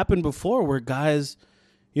it's happened before where guys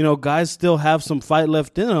still have some fight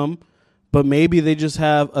left in them, but maybe they just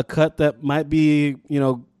have a cut that might be,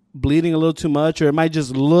 bleeding a little too much, or it might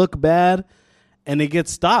just look bad, and it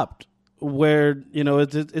gets stopped. Where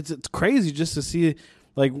it's crazy just to see,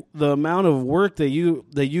 like, the amount of work that you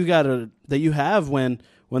have when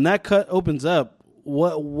that cut opens up.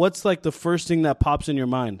 What's like the first thing that pops in your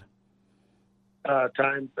mind?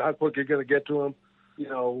 Time, how quick you're going to get to them,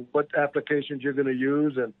 what applications you're going to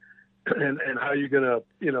use, and how you're going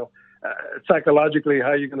to, psychologically,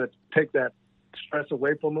 how you're going to take that stress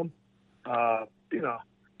away from them. A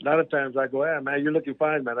lot of times I go, man, you're looking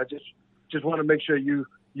fine, man. I just just want to make sure you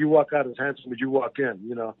walk out as handsome as you walk in.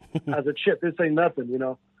 You know, I said, shit, this ain't nothing. You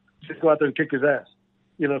know, just go out there and kick his ass.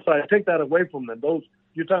 You know, so I take that away from them. Those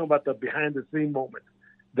you're talking about the behind the scene moments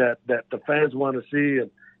that the fans want to see,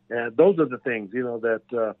 and those are the things, you know, that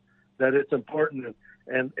it's important.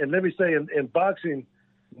 And let me say, in boxing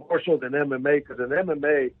more so than MMA, because in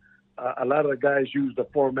MMA, a lot of the guys use the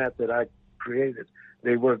format that I created.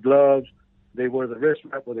 They wear gloves, they wear the wrist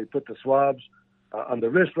wrap where they put the swabs on the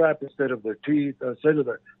wrist wrap instead of their teeth, instead of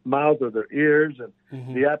their mouth or their ears,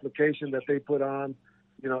 and the application that they put on,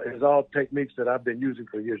 you know, is all techniques that I've been using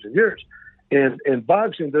for years and years. And in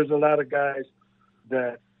boxing, there's a lot of guys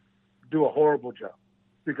that do a horrible job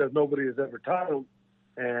because nobody has ever taught them,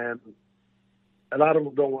 and a lot of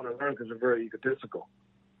them don't want to learn because they're very egotistical,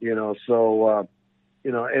 you know. So,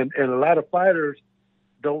 you know, and a lot of fighters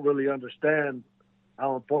don't really understand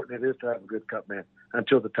how important it is to have a good cut man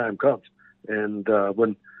until the time comes. And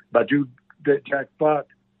when Badu Jack fought,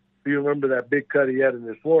 do you remember that big cut he had in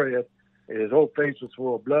his forehead? And his whole face was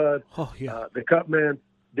full of blood. Oh, yeah. The cut man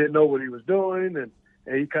didn't know what he was doing, and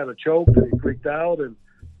he kind of choked and he freaked out. And,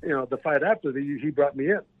 you know, the fight after, he brought me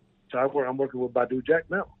in. So I'm working with Badu Jack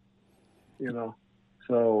now, you know.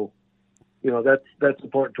 So, you know, that's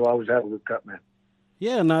important to always have a good cut man.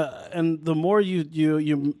 Yeah, and the more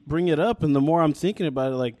you bring it up, and the more I'm thinking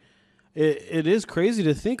about it, like it is crazy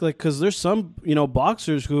to think, like, because there's some, you know,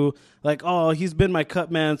 boxers who like, oh, he's been my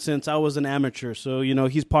cut man since I was an amateur, so, you know,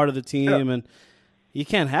 he's part of the team, and you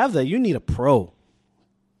can't have that. You need a pro.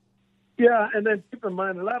 Yeah, and then keep in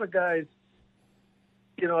mind, a lot of guys,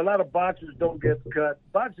 you know, a lot of boxers don't get cut.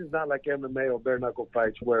 Boxing's not like MMA or bare knuckle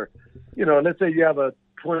fights where, you know, let's say you have a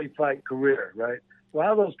 20-fight career, right? Well,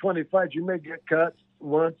 out of those 20 fights, you may get cut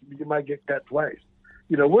once, you might get cut twice.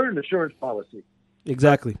 You know, we're an insurance policy.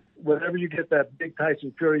 Exactly. Whenever you get that big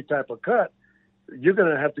Tyson Fury type of cut, you're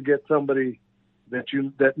going to have to get somebody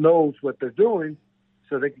that knows what they're doing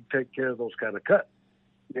so they can take care of those kind of cuts,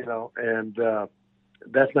 you know, and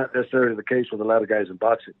that's not necessarily the case with a lot of guys in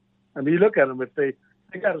boxing. I mean, you look at them, if they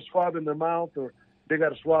got a swab in their mouth or they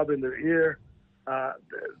got a swab in their ear,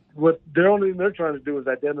 what they're trying to do is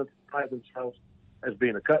identify themselves as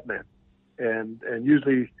being a cut man. And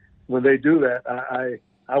usually when they do that,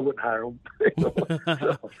 I wouldn't hire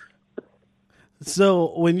them.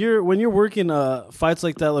 So when you're working fights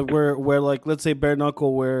like that, like where like, let's say bare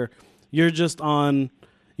knuckle, where you're just on,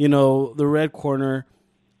 you know, the red corner,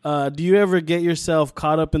 do you ever get yourself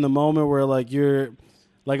caught up in the moment where like you're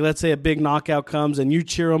like, let's say a big knockout comes and you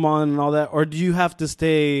cheer them on and all that, or do you have to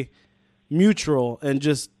stay neutral and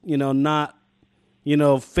just, you know, not, you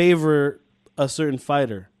know, favor a certain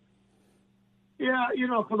fighter? Yeah, you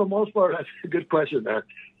know, for the most part, that's a good question, man.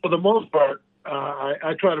 For the most part,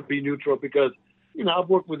 I try to be neutral because, you know, I've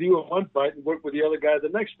worked with you in one fight and worked with the other guy the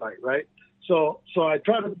next fight, right? So I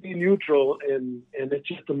try to be neutral, and it's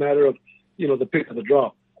just a matter of, you know, the pick of the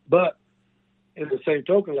draw. But in the same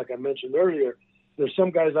token, like I mentioned earlier, there's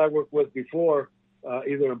some guys I worked with before,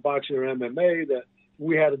 either in boxing or MMA, that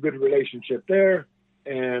we had a good relationship there.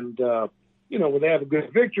 And, you know, when they have a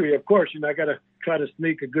good victory, of course, you know, I got to try to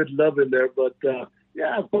sneak a good love in there. But,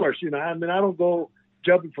 yeah, of course, you know, I mean, I don't go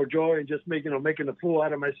jumping for joy and just making a fool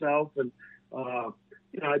out of myself. And,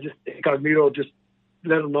 you know, I just incognito, just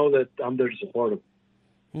let them know that I'm there to support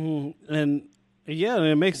them. And, yeah,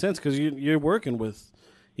 it makes sense because you're working with,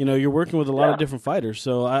 you know, you're working with a lot of different fighters.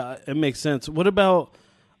 So it makes sense. What about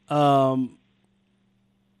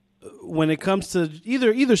when it comes to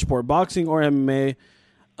either sport, boxing or MMA,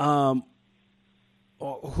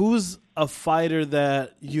 who's a fighter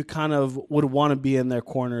that you kind of would want to be in their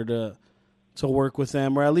corner to work with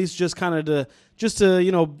them, or at least just kind of to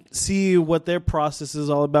you know, see what their process is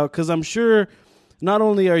all about? Because I'm sure not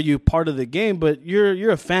only are you part of the game, but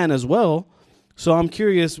you're a fan as well. So I'm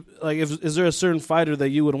curious, like, is there a certain fighter that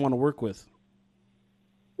you would want to work with?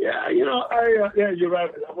 Yeah, you know, yeah, you're right.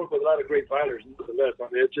 I work with a lot of great fighters. I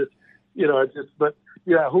mean, it's just, you know, but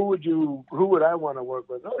yeah, who would I want to work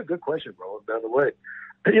with? Oh, good question, bro. By the way,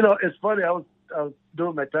 you know, it's funny. I was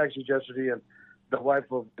doing my taxes yesterday, and the wife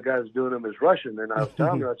of the guy who's doing them is Russian, and I was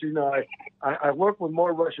telling her, I said, you know, I work with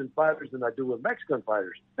more Russian fighters than I do with Mexican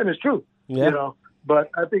fighters, and it's true. Yeah. You know, but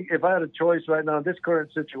I think if I had a choice right now in this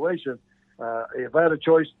current situation, if I had a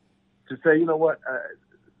choice to say, you know what,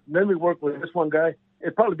 let me work with this one guy,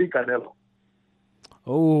 it'd probably be Canelo.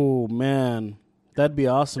 Oh man, that'd be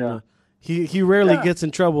awesome. Yeah. He rarely gets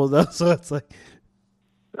in trouble though, so it's like.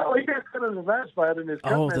 No, he got cut in the last fight, and his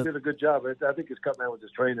cutman did a good job. I think his cutman was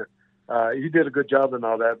his trainer. He did a good job and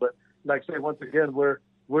all that. But like I say, once again, we're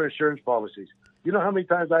insurance policies. You know how many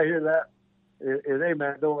times I hear that? Hey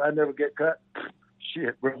man, I never get cut.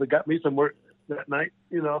 shit, brother, got me some work that night,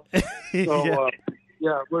 So,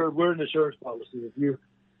 we're an insurance policy. If you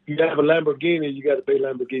have a Lamborghini, you got to pay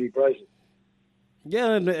Lamborghini prices.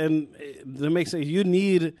 Yeah, and that makes sense. You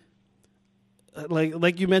need,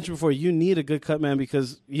 like you mentioned before, you need a good cut man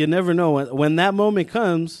because you never know when that moment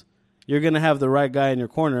comes, you're gonna have the right guy in your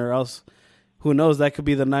corner, or else, who knows? That could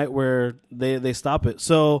be the night where they stop it.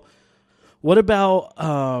 So, what about?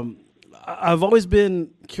 I've always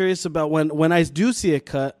been curious about when I do see a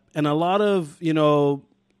cut, and a lot of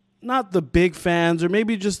not the big fans or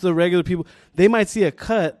maybe just the regular people, they might see a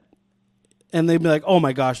cut, and they'd be like, "Oh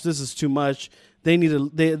my gosh, this is too much." They need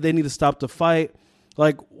to stop the fight.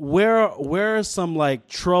 Like where are some like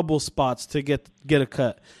trouble spots to get a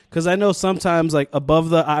cut? Because I know sometimes like above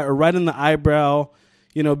the eye or right in the eyebrow,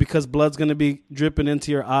 because blood's going to be dripping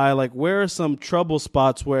into your eye. Like where are some trouble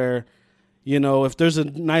spots where, if there's a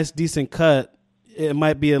nice decent cut, it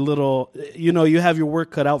might be a little, you have your work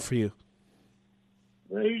cut out for you.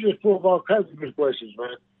 Well, you just pull up all kinds of good questions,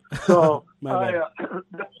 man. So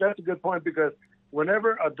that's a good point because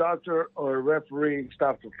whenever a doctor or a referee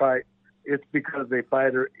stops a fight, it's because the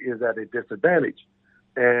fighter is at a disadvantage.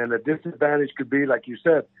 And a disadvantage could be, like you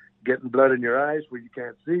said, getting blood in your eyes where you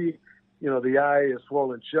can't see. The eye is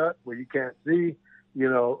swollen shut where you can't see.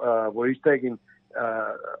 Where he's taking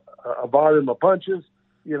a volume of punches.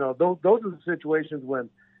 Those are the situations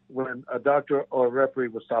when a doctor or a referee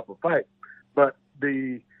will stop a fight. But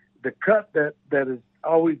the cut that is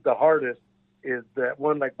always the hardest is that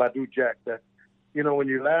one like Badu Jack that, when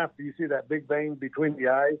you laugh, you see that big vein between the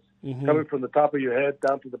eyes coming from the top of your head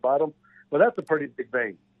down to the bottom. Well, that's a pretty big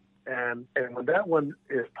vein. And when that one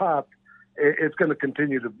is popped, it's going to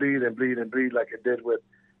continue to bleed and bleed and bleed like it did with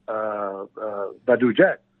Badu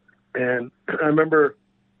Jack. And I remember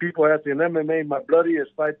people asking in MMA, my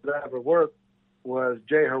bloodiest fight that I ever worked was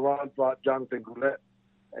Jay Haran fought Jonathan Goulet.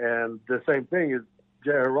 And the same thing is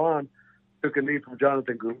Jay Haran took a knee from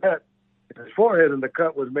Jonathan Goulet. His forehead and the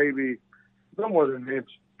cut was maybe no more than an inch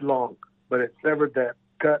long, but it severed that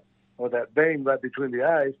cut or that vein right between the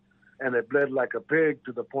eyes, and it bled like a pig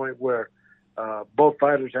to the point where both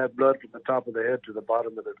fighters had blood from the top of their head to the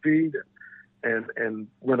bottom of their feet. And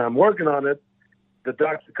when I'm working on it, the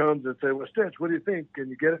doctor comes and says, "Well, Stitch, what do you think? Can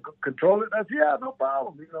you get it, control it?" I said, "Yeah, no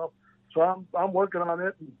problem." So I'm working on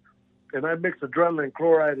it, and I mix adrenaline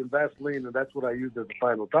chloride and Vaseline, and that's what I use as a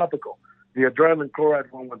final topical. The adrenaline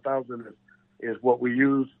chloride 1000 is what we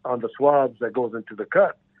use on the swabs that goes into the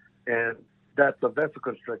cut, and that's a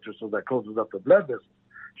vesiconstrictor, so that closes up the blood vessels.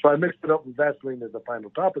 So I mixed it up with Vaseline as a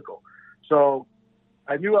final topical. So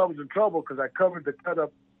I knew I was in trouble because I covered the cut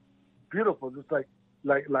up beautiful, just like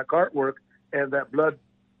artwork, and that blood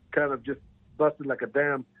kind of just busted like a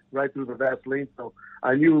dam right through the Vaseline. So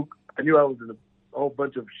I knew I was in a whole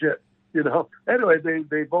bunch of shit, Anyway,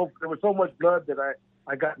 they both, there was so much blood that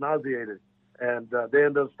I got nauseated, and they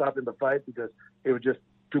ended up stopping the fight because it was just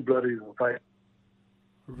too bloody to fight.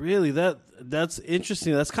 Really, that's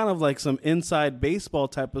interesting. That's kind of like some inside baseball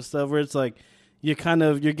type of stuff where it's like you're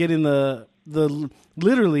getting the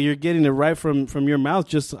literally you're getting it right from your mouth,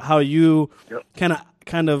 just how you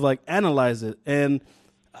kind of like analyze it. And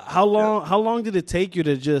how long did it take you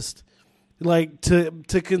to just like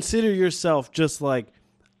to consider yourself just like,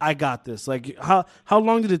 I got this? Like how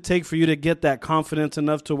long did it take for you to get that confidence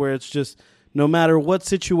enough to where it's just no matter what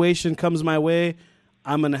situation comes my way,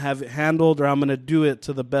 I'm going to have it handled or I'm going to do it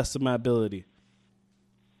to the best of my ability?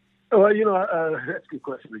 Well, that's a good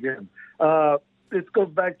question again. It goes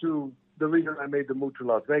back to the reason I made the move to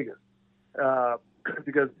Las Vegas.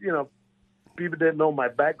 Because, people didn't know my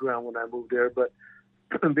background when I moved there, but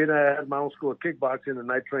being I had my own school of kickboxing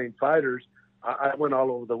and I trained fighters, I went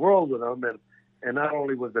all over the world with them. And not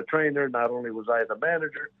only was the trainer, not only was I the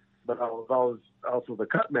manager, but I was always also the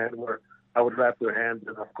cut man where I would wrap their hands.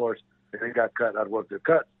 And of course, if they got cut, I'd work their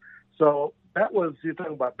cuts. So that was, you're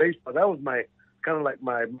talking about baseball. That was my kind of like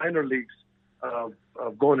my minor leagues of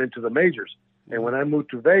going into the majors. And when I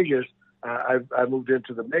moved to Vegas, I moved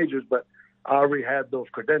into the majors, but I already had those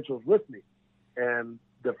credentials with me. And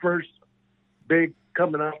the first big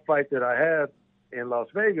coming out fight that I had in Las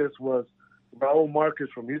Vegas was Raul Marquez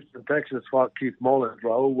from Houston, Texas, fought Keith Mullins.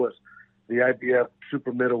 Raul was the IBF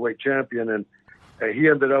super middleweight champion, and he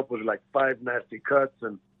ended up with like 5 nasty cuts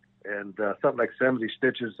and something like 70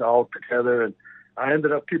 stitches all together. And I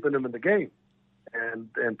ended up keeping him in the game,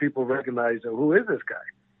 and people recognized, who is this guy?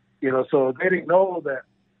 So they didn't know that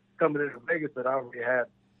coming into Vegas that I already had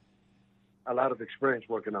a lot of experience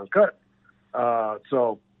working on cuts.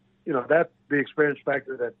 So that's the experience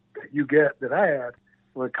factor that you get that I had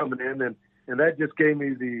when coming in, and that just gave me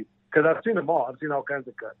because I've seen them all. I've seen all kinds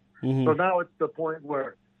of cuts. Mm-hmm. So now it's the point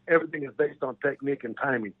where everything is based on technique and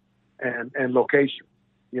timing and location.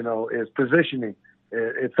 Is positioning.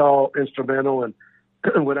 It's all instrumental. And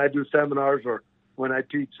when I do seminars or when I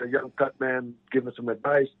teach a young cut man, give them some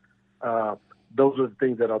advice, those are the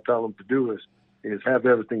things that I'll tell them to do is have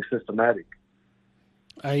everything systematic.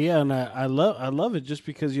 Yeah, and I love it just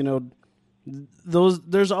because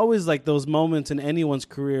there's always like those moments in anyone's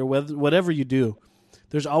career, whatever you do.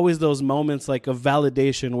 There's always those moments like of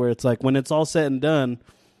validation where it's like when it's all said and done,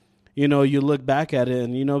 you look back at it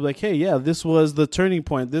and like, hey, yeah, this was the turning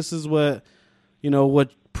point. This is what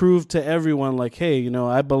what proved to everyone like, hey,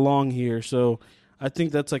 I belong here. So I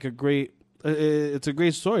think that's like a great. It's a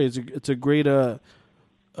great story. It's a great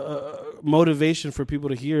motivation for people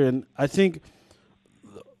to hear, and I think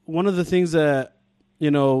one of the things that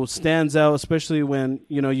stands out, especially when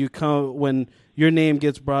when your name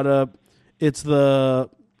gets brought up, it's the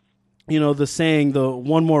the saying, the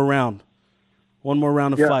one more round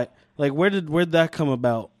of fight. Like where'd that come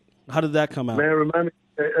about? How did that come out? Man, remind me.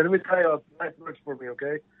 Let me tell you, nice words for me,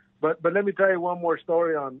 okay? But let me tell you one more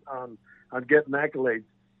story on getting accolades.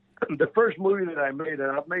 The first movie that I made,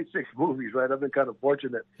 and I've made 6 movies, right? I've been kind of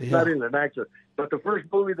fortunate, not even an actor. But the first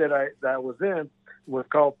movie that I was in was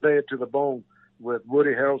called Play It to the Bone with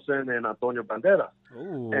Woody Harrelson and Antonio Banderas.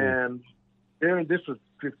 Ooh. And this was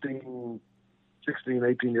 15, 16,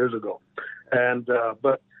 18 years ago. And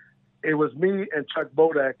but it was me and Chuck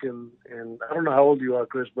Bodak, and I don't know how old you are,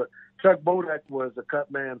 Chris, but Chuck Bodak was a cut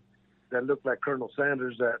man that looked like Colonel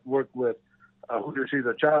Sanders that worked with Julio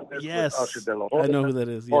Cesar Chavez, yes, with Oscar De La Hoya, I know who that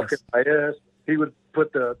is. Jorge Yes. Paez. He would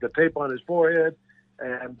put the tape on his forehead,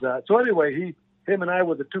 and so anyway, him and I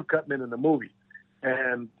were the 2 cut men in the movie,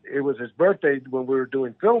 and it was his birthday when we were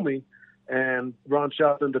doing filming, and Ron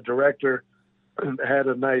Shelton, the director, had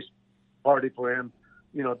a nice party for him,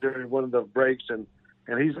 during one of the breaks, and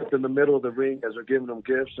he's up in the middle of the ring as they're giving him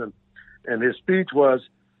gifts, and his speech was,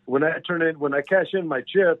 when I cash in my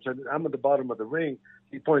chips and I'm at the bottom of the ring,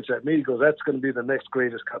 he points at me. He goes, "That's going to be the next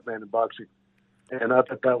greatest cut man in boxing." And I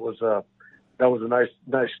thought that was a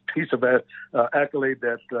nice piece of accolade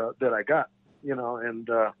that I got, and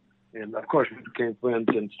of course we became friends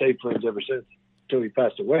and stayed friends ever since until he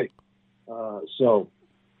passed away. So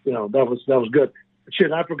that was good.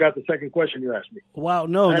 Shit, I forgot the second question you asked me. Wow,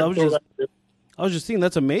 no, I was just thinking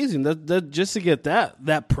that's amazing. That just to get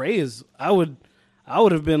that praise, I would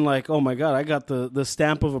have been like, oh my God, I got the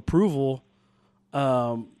stamp of approval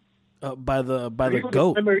by the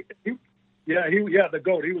GOAT. The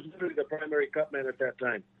GOAT. He was literally the primary cut man at that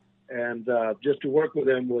time, and just to work with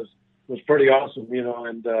him was pretty awesome,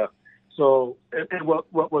 And so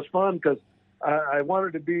what was fun, because I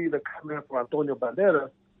wanted to be the cut man for Antonio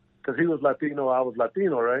Banderas because he was Latino, I was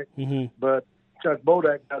Latino, right? Mm-hmm. But Chuck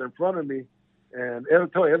Bodak got in front of me, and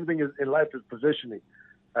everything in life is positioning.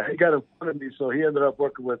 He got in front of me, so he ended up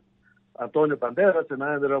working with Antonio Banderas, and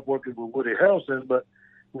I ended up working with Woody Harrelson. But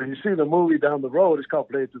when you see the movie down the road, it's called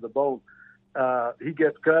Play It to the Bone. He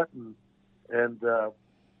gets cut, and the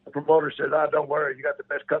promoter said, "Don't worry, you got the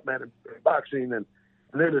best cut man in boxing." And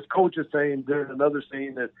then his coach is saying during another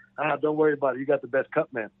scene that, "Don't worry about it, you got the best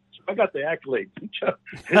cut man." So I got the accolades. Chuck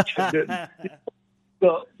didn't.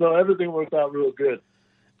 So everything worked out real good.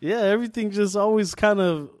 Yeah, everything just always kind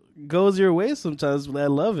of goes your way sometimes, but I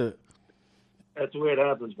love it. That's the way it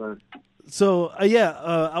happens, man. So,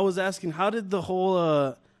 I was asking, how did the whole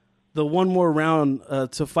the one more round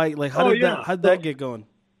to fight, like how did that get going?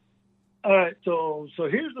 All right, so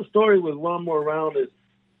here's the story with one more round is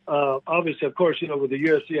obviously, of course, with the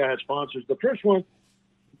UFC I had sponsors. The first one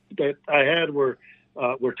that I had were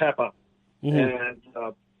Tap Out.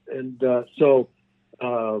 Mm-hmm. So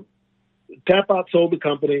Tap Out sold the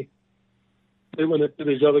company. They went into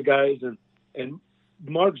these other guys, and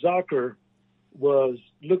Mark Zucker was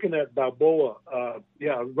looking at Balboa,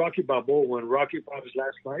 Rocky Balboa, when Rocky fought his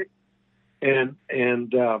last fight, and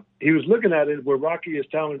he was looking at it where Rocky is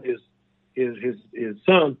telling his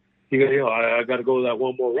son, he goes, I got to go that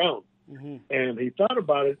one more round. Mm-hmm. And he thought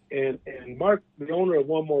about it, and Mark, the owner of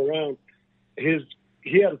One More Round, he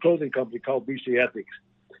had a clothing company called BC Ethics,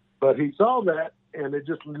 but he saw that and it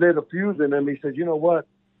just lit a fuse in him. He said, "You know what?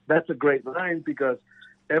 That's a great line, because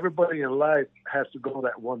everybody in life has to go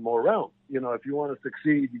that one more round. If you want to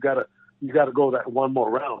succeed, you gotta go that one more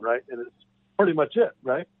round, right?" And it's pretty much it,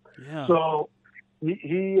 right? Yeah. So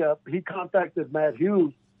he contacted Matt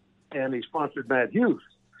Hughes, and he sponsored Matt Hughes.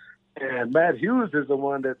 And Matt Hughes is the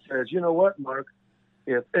one that says, "You know what, Mark?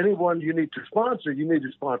 If anyone you need to sponsor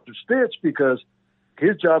Stitch, because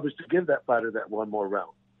his job is to give that fighter that one more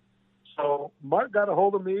round." So Mark got a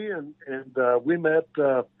hold of me, and we met.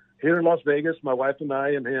 here in Las Vegas, my wife and I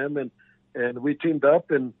and him, and we teamed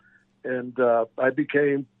up, and I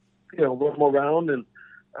became, one more round, and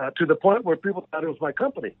to the point where people thought it was my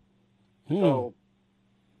company. So,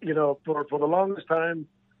 for the longest time,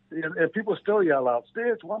 and people still yell out,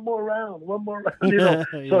 "Stitch, one more round, one more round." Yeah.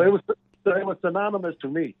 So it was synonymous to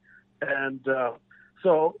me, and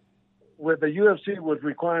so where the UFC was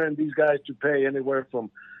requiring these guys to pay anywhere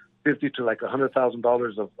from $50,000 to like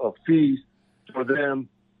 $100,000 of fees for them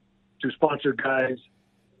to sponsor guys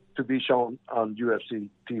to be shown on UFC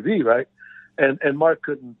TV, right? And Mark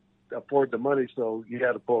couldn't afford the money, so he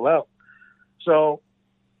had to pull out. So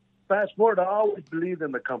fast forward, I always believed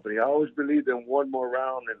in the company. I always believed in one more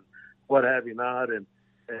round and what have you not. And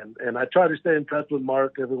I try to stay in touch with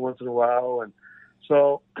Mark every once in a while. And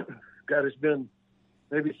so, God, it's been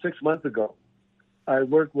maybe 6 months ago. I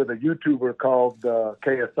worked with a YouTuber called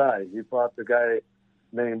KSI. He fought the guy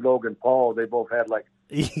named Logan Paul. They both had like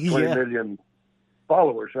 20 million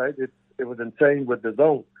followers, right? It was insane with the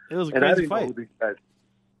zone. It was a crazy fight. Know who these guys.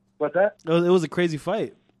 What's that? It was a crazy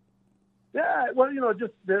fight. Yeah, well,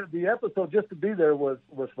 just the episode, just to be there was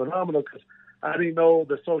phenomenal because I didn't know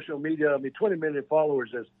the social media. I mean, 20 million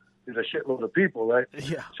followers is a shitload of people, right?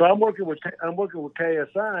 Yeah. So I'm working with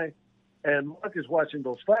KSI, and Mark is watching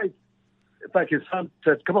those fights. In fact, his son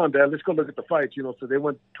said, "Come on, Dad, let's go look at the fights." So they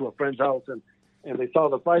went to a friend's house and they saw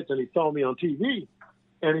the fights, and he saw me on TV,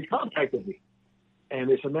 and he contacted me, and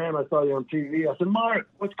he said, "Man, I saw you on TV." I said, "Mark,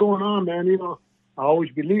 what's going on, man? I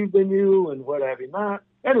always believed in you, and what have you not."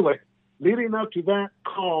 Anyway, leading up to that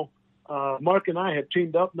call, Mark and I have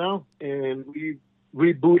teamed up now, and we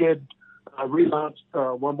relaunched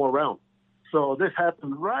one more round. So this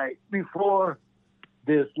happened right before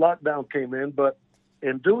this lockdown came in, but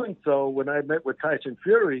in doing so, when I met with Tyson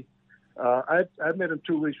Fury, I met him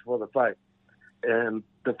 2 weeks before the fight. And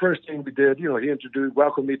the first thing we did, he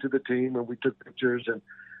welcomed me to the team, and we took pictures,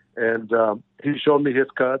 and he showed me his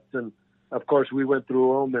cuts, and of course we went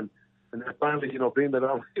through them, and then finally, being that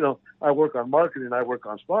I work on marketing, I work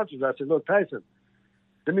on sponsors, I said, "Look, Tyson,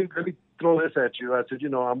 let me throw this at you." I said,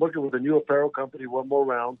 I'm working with a new apparel company, one more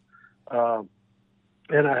round,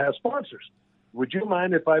 and I have sponsors. Would you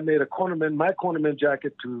mind if I made my cornerman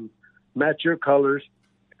jacket to match your colors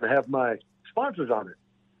and have my sponsors on it?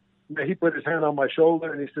 And he put his hand on my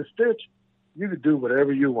shoulder and he said, "Stitch, you could do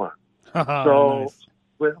whatever you want." So nice.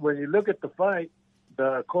 when you look at the fight,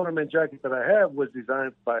 the cornerman jacket that I have was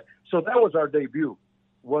designed by. So that was our debut.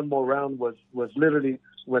 One more round was literally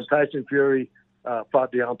when Tyson Fury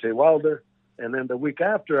fought Deontay Wilder, and then the week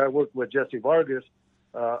after I worked with Jesse Vargas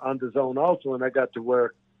on the zone also, and I got to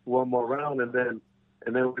wear one more round, and then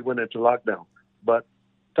we went into lockdown. But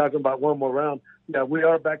talking about one more round, yeah, we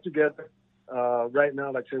are back together right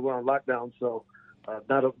now. Like I say, we're on lockdown, so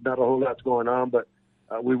not a whole lot's going on, but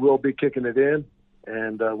we will be kicking it in,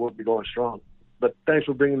 and we'll be going strong. But thanks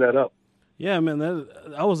for bringing that up. Yeah, man,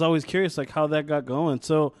 I was always curious, like how that got going.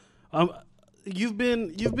 So, you've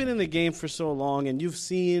been in the game for so long, and you've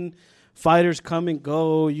seen fighters come and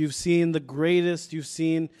go. You've seen the greatest. You've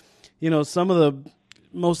seen, some of the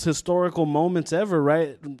most historical moments ever,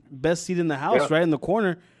 right? Best seat in the house, right in the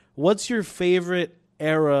corner. What's your favorite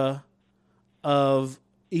era of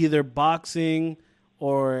either boxing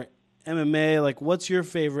or MMA? Like, what's your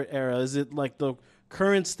favorite era? Is it like the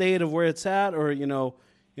current state of where it's at, or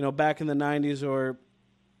back in the 90s or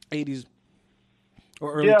 80s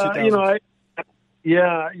or early 2000s?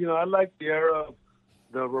 I like the era of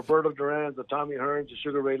the Roberto Duran, the Tommy Hearns, the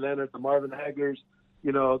Sugar Ray Leonard, the Marvin Haggers,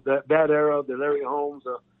 that era, the Larry Holmes,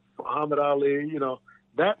 Muhammad Ali,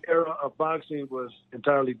 that era of boxing was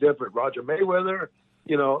entirely different. Roger Mayweather,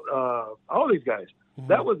 all these guys. Mm-hmm.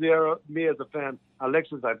 That was the era, me as a fan,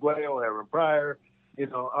 Alexis Arguello, Aaron Pryor,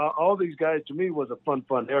 all these guys to me was a fun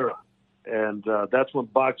era. And that's when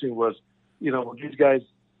boxing was, when these guys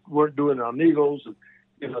weren't doing it on Eagles, and,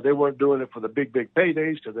 they weren't doing it for the big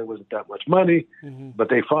paydays because there wasn't that much money, but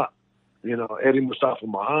they fought, Eddie Mustafa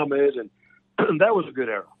Muhammad, and that was a good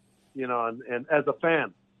era, and as a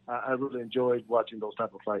fan, I really enjoyed watching those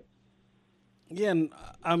type of fights. Yeah, and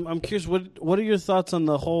I'm curious, what are your thoughts on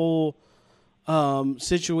the whole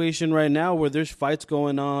situation right now where there's fights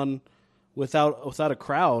going on without a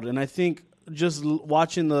crowd? And I think just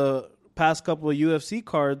watching the past couple of UFC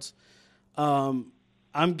cards, I'm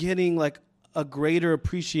getting like a greater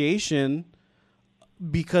appreciation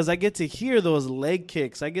because I get to hear those leg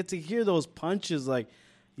kicks. I get to hear those punches. Like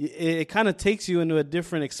it kind of takes you into a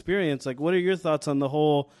different experience. Like, what are your thoughts on the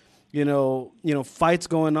whole, fights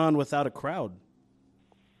going on without a crowd?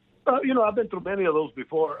 I've been through many of those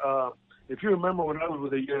before. If you remember when I was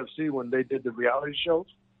with the UFC when they did the reality shows.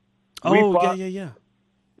 Oh, yeah.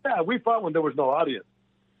 Yeah, we fought when there was no audience.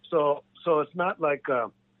 So it's not like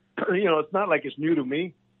it's not like it's new to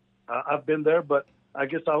me. I've been there, but I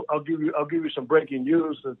guess I'll give you some breaking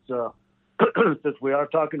news since since we are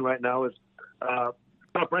talking right now. Is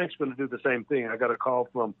Top Rank's going to do the same thing. I got a call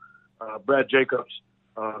from Brad Jacobs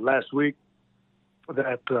last week that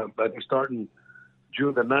I think starting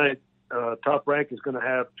June the 9th, Top Rank is going to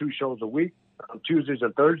have 2 shows a week on Tuesdays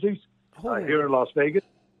and Thursdays here in Las Vegas,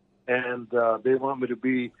 and they want me to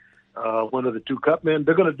be one of the 2 cup men.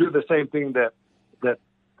 They're going to do the same thing that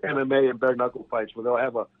MMA and bare knuckle fights, where they'll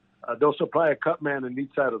have they'll supply a cup man in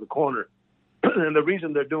each side of the corner. And the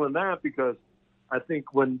reason they're doing that, because I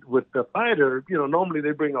think with the fighter, normally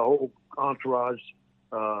they bring a whole entourage,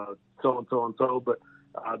 so and so and so, but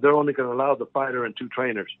they're only going to allow the fighter and 2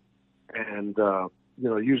 trainers, and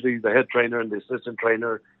usually the head trainer and the assistant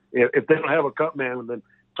trainer. If they don't have a cup man, then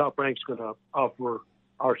Top Rank's going to offer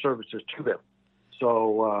our services to them.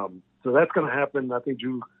 So that's going to happen. I think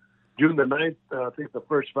June the 9th. I think the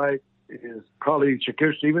first fight is probably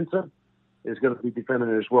Shakir Stevenson is going to be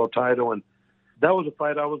defending his world title, and that was a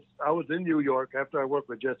fight. I was in New York after I worked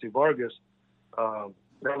with Jesse Vargas. I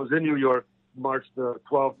was in New York March the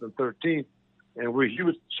 12th and 13th, and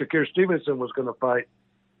Shakir Stevenson was going to fight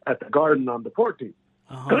at the Garden on the 14th.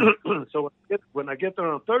 Uh-huh. So when I get there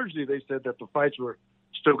on Thursday, they said that the fights were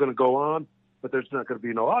still going to go on, but there's not going to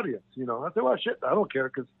be no audience. I said, well, shit, I don't care,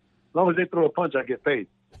 because as long as they throw a punch, I get paid.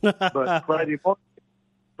 But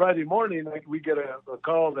Friday morning, we get a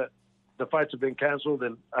call that the fights have been canceled,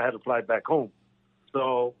 and I had to fly back home.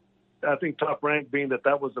 So I think Top Rank, being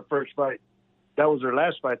that was the first fight, that was their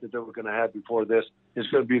last fight that they were going to have before this, is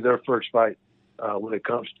going to be their first fight when it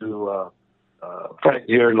comes to fight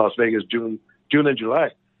here in Las Vegas, June and July.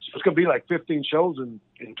 So it's going to be like 15 shows in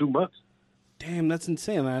 2 months. Damn, that's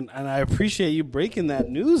insane, man. And I appreciate you breaking that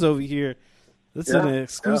news over here. That's an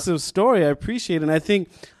exclusive story. I appreciate it. And I think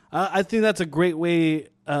that's a great way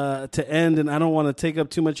to end, and I don't want to take up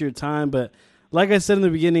too much of your time, but like I said in the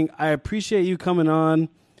beginning, I appreciate you coming on.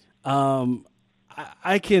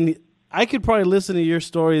 I could probably listen to your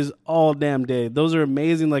stories all damn day. Those are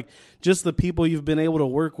amazing. Like, just the people you've been able to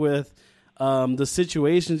work with, the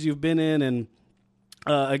situations you've been in, and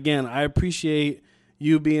again, I appreciate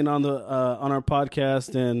you being on our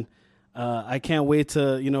podcast, and I can't wait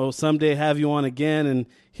to someday have you on again and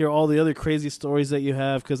hear all the other crazy stories that you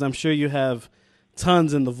have, because I'm sure you have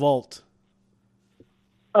tons in the vault.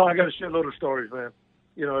 Oh, I got a shitload of stories, man.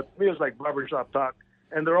 To me, it's like barbershop talk,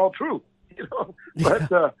 and they're all true.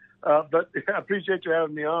 But I appreciate you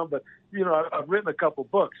having me on. But I've written a couple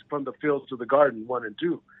books, From the Fields to the Garden 1 and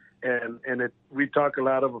 2, and we talk a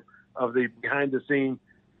lot of the behind the scenes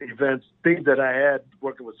events, things that I had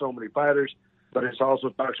working with so many fighters. But it also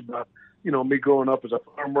talks about me growing up as a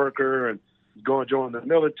farm worker and joining the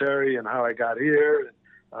military and how I got here.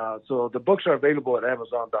 So the books are available at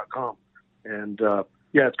Amazon.com, and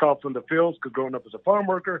it's called From the Fields, because growing up as a farm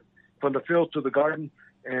worker, From the Fields to the Garden.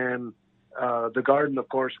 And the garden, of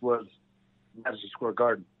course, was Madison Square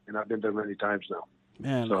Garden, and I've been there many times now.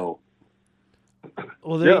 Man. So,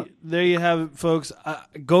 well, there you have it, folks.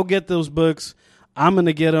 Go get those books. I'm going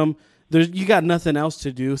to get them. You got nothing else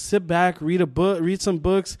to do. Sit back, read a book, read some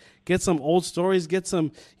books, get some old stories, get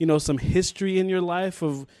some, some history in your life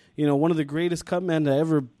of, one of the greatest cut men to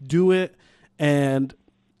ever do it. And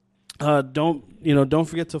don't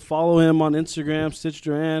forget to follow him on Instagram, Stitch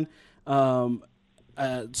Duran.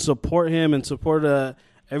 Support him and support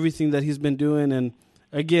everything that he's been doing. And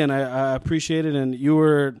again, I appreciate it. And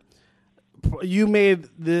you made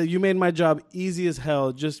my job easy as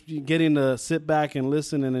hell, just getting to sit back and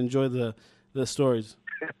listen and enjoy the stories.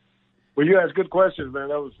 Well, you asked good questions, man.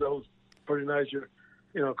 That was pretty nice.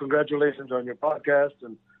 Congratulations on your podcast,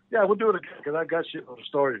 and we'll do it again, because I got shit on the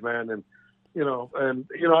stories, man. And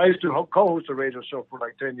I used to co-host a radio show for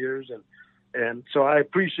like 10 years, and so I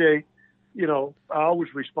appreciate. I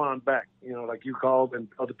always respond back. Like you called and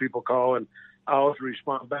other people call, and I always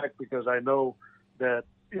respond back, because I know that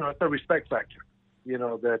it's a respect factor.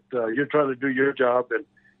 That you're trying to do your job,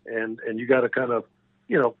 and you got to kind of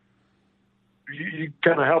you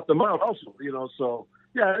kind of help them out also. So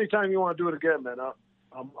anytime you want to do it again, man,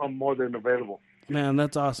 I'm more than available. Man,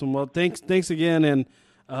 that's awesome. Well, thanks again, and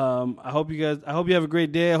I hope you have a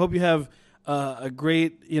great day. I hope you have a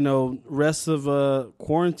great rest of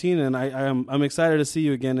quarantine, and I'm excited to see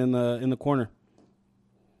you again in the corner.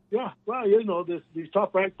 Yeah, well, these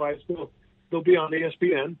Top Rank fights they'll be on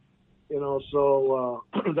ESPN, so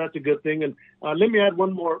that's a good thing. And let me add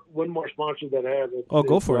one more sponsor that I have.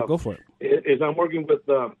 Go for it. Is I'm working with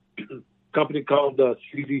a company called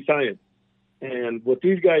CD Science. And what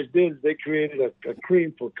these guys did is they created a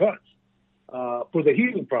cream for cuts for the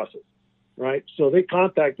healing process, right? So they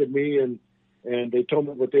contacted me and they told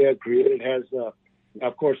me what they had created. It has,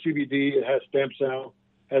 of course, CBD. It has stem cell,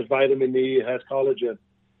 has vitamin E, it has collagen,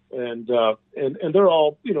 and they're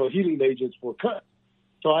all healing agents for cuts.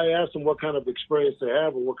 So I asked them what kind of experience they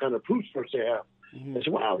have and what kind of food source they have. Mm-hmm. They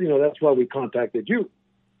said, "Wow, that's why we contacted you."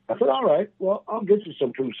 I said, "All right, well, I'll get you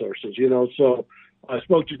some food sources." So I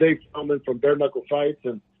spoke to Dave Feldman from Bare Knuckle Fights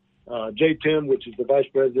and Jay Tim, which is the vice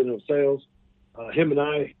president of sales. Him and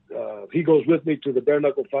I, he goes with me to the Bare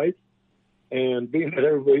Knuckle Fights, and being that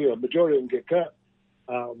everybody, a majority of them get cut,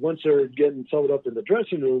 once they're getting sewed up in the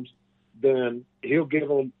dressing rooms, then he'll give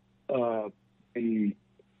them the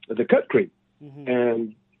cut cream. Mm-hmm.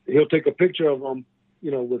 And he'll take a picture of them,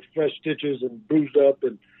 with fresh stitches and bruised up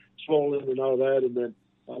and swollen and all that. And then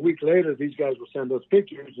a week later, these guys will send us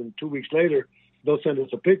pictures. And 2 weeks later, they'll send us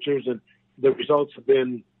the pictures. And the results have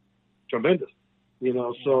been tremendous,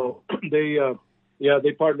 So they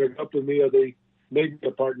partnered up with me, or they made me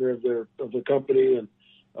a partner of the company. And,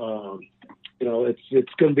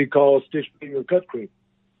 it's going to be called Stitch Cream and Cut Cream.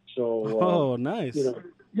 So, nice. It's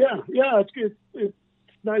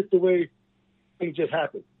nice the way things just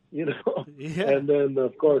happen, Yeah. And then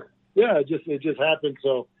of course, it just happened.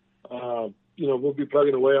 So, we'll be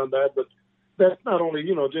plugging away on that, but that's not only,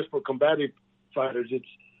 just for combative fighters. It's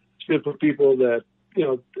good for people that,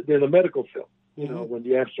 they're in the medical field, mm-hmm. When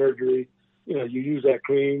you have surgery, you use that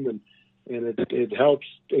cream and it helps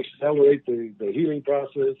accelerate the healing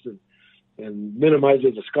process and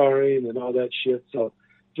minimizes the scarring and all that shit. So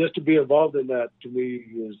just to be involved in that, to me,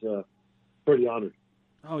 is pretty honored.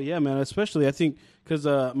 Oh yeah, man. Especially I think because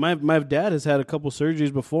my dad has had a couple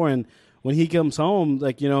surgeries before, and when he comes home,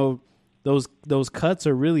 like those cuts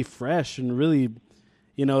are really fresh and really,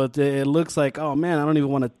 it looks like, oh man, I don't even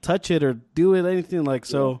want to touch it or do it anything like.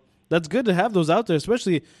 So that's good to have those out there,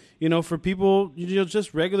 especially for people,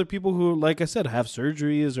 just regular people who, like I said, have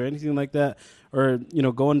surgeries or anything like that, or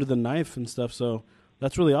go under the knife and stuff. So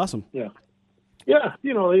that's really awesome. Yeah,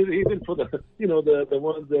 even for the the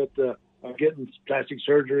ones that are getting plastic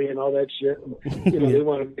surgery and all that shit. And, they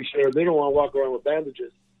want to make sure they don't want to walk around with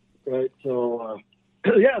bandages, right? So,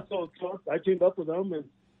 so I teamed up with them,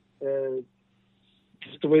 and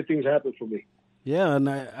just the way things happen for me. Yeah, and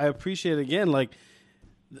I appreciate it again, like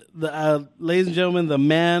the ladies and gentlemen, the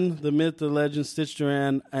man, the myth, the legend, Stitch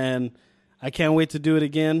Duran, and I can't wait to do it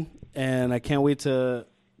again, and I can't wait to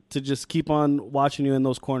just keep on watching you in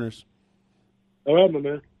those corners. All right, my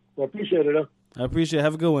man. Well, I appreciate it. I appreciate it.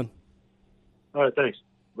 Have a good one. All right, thanks.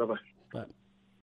 Bye-bye. Bye.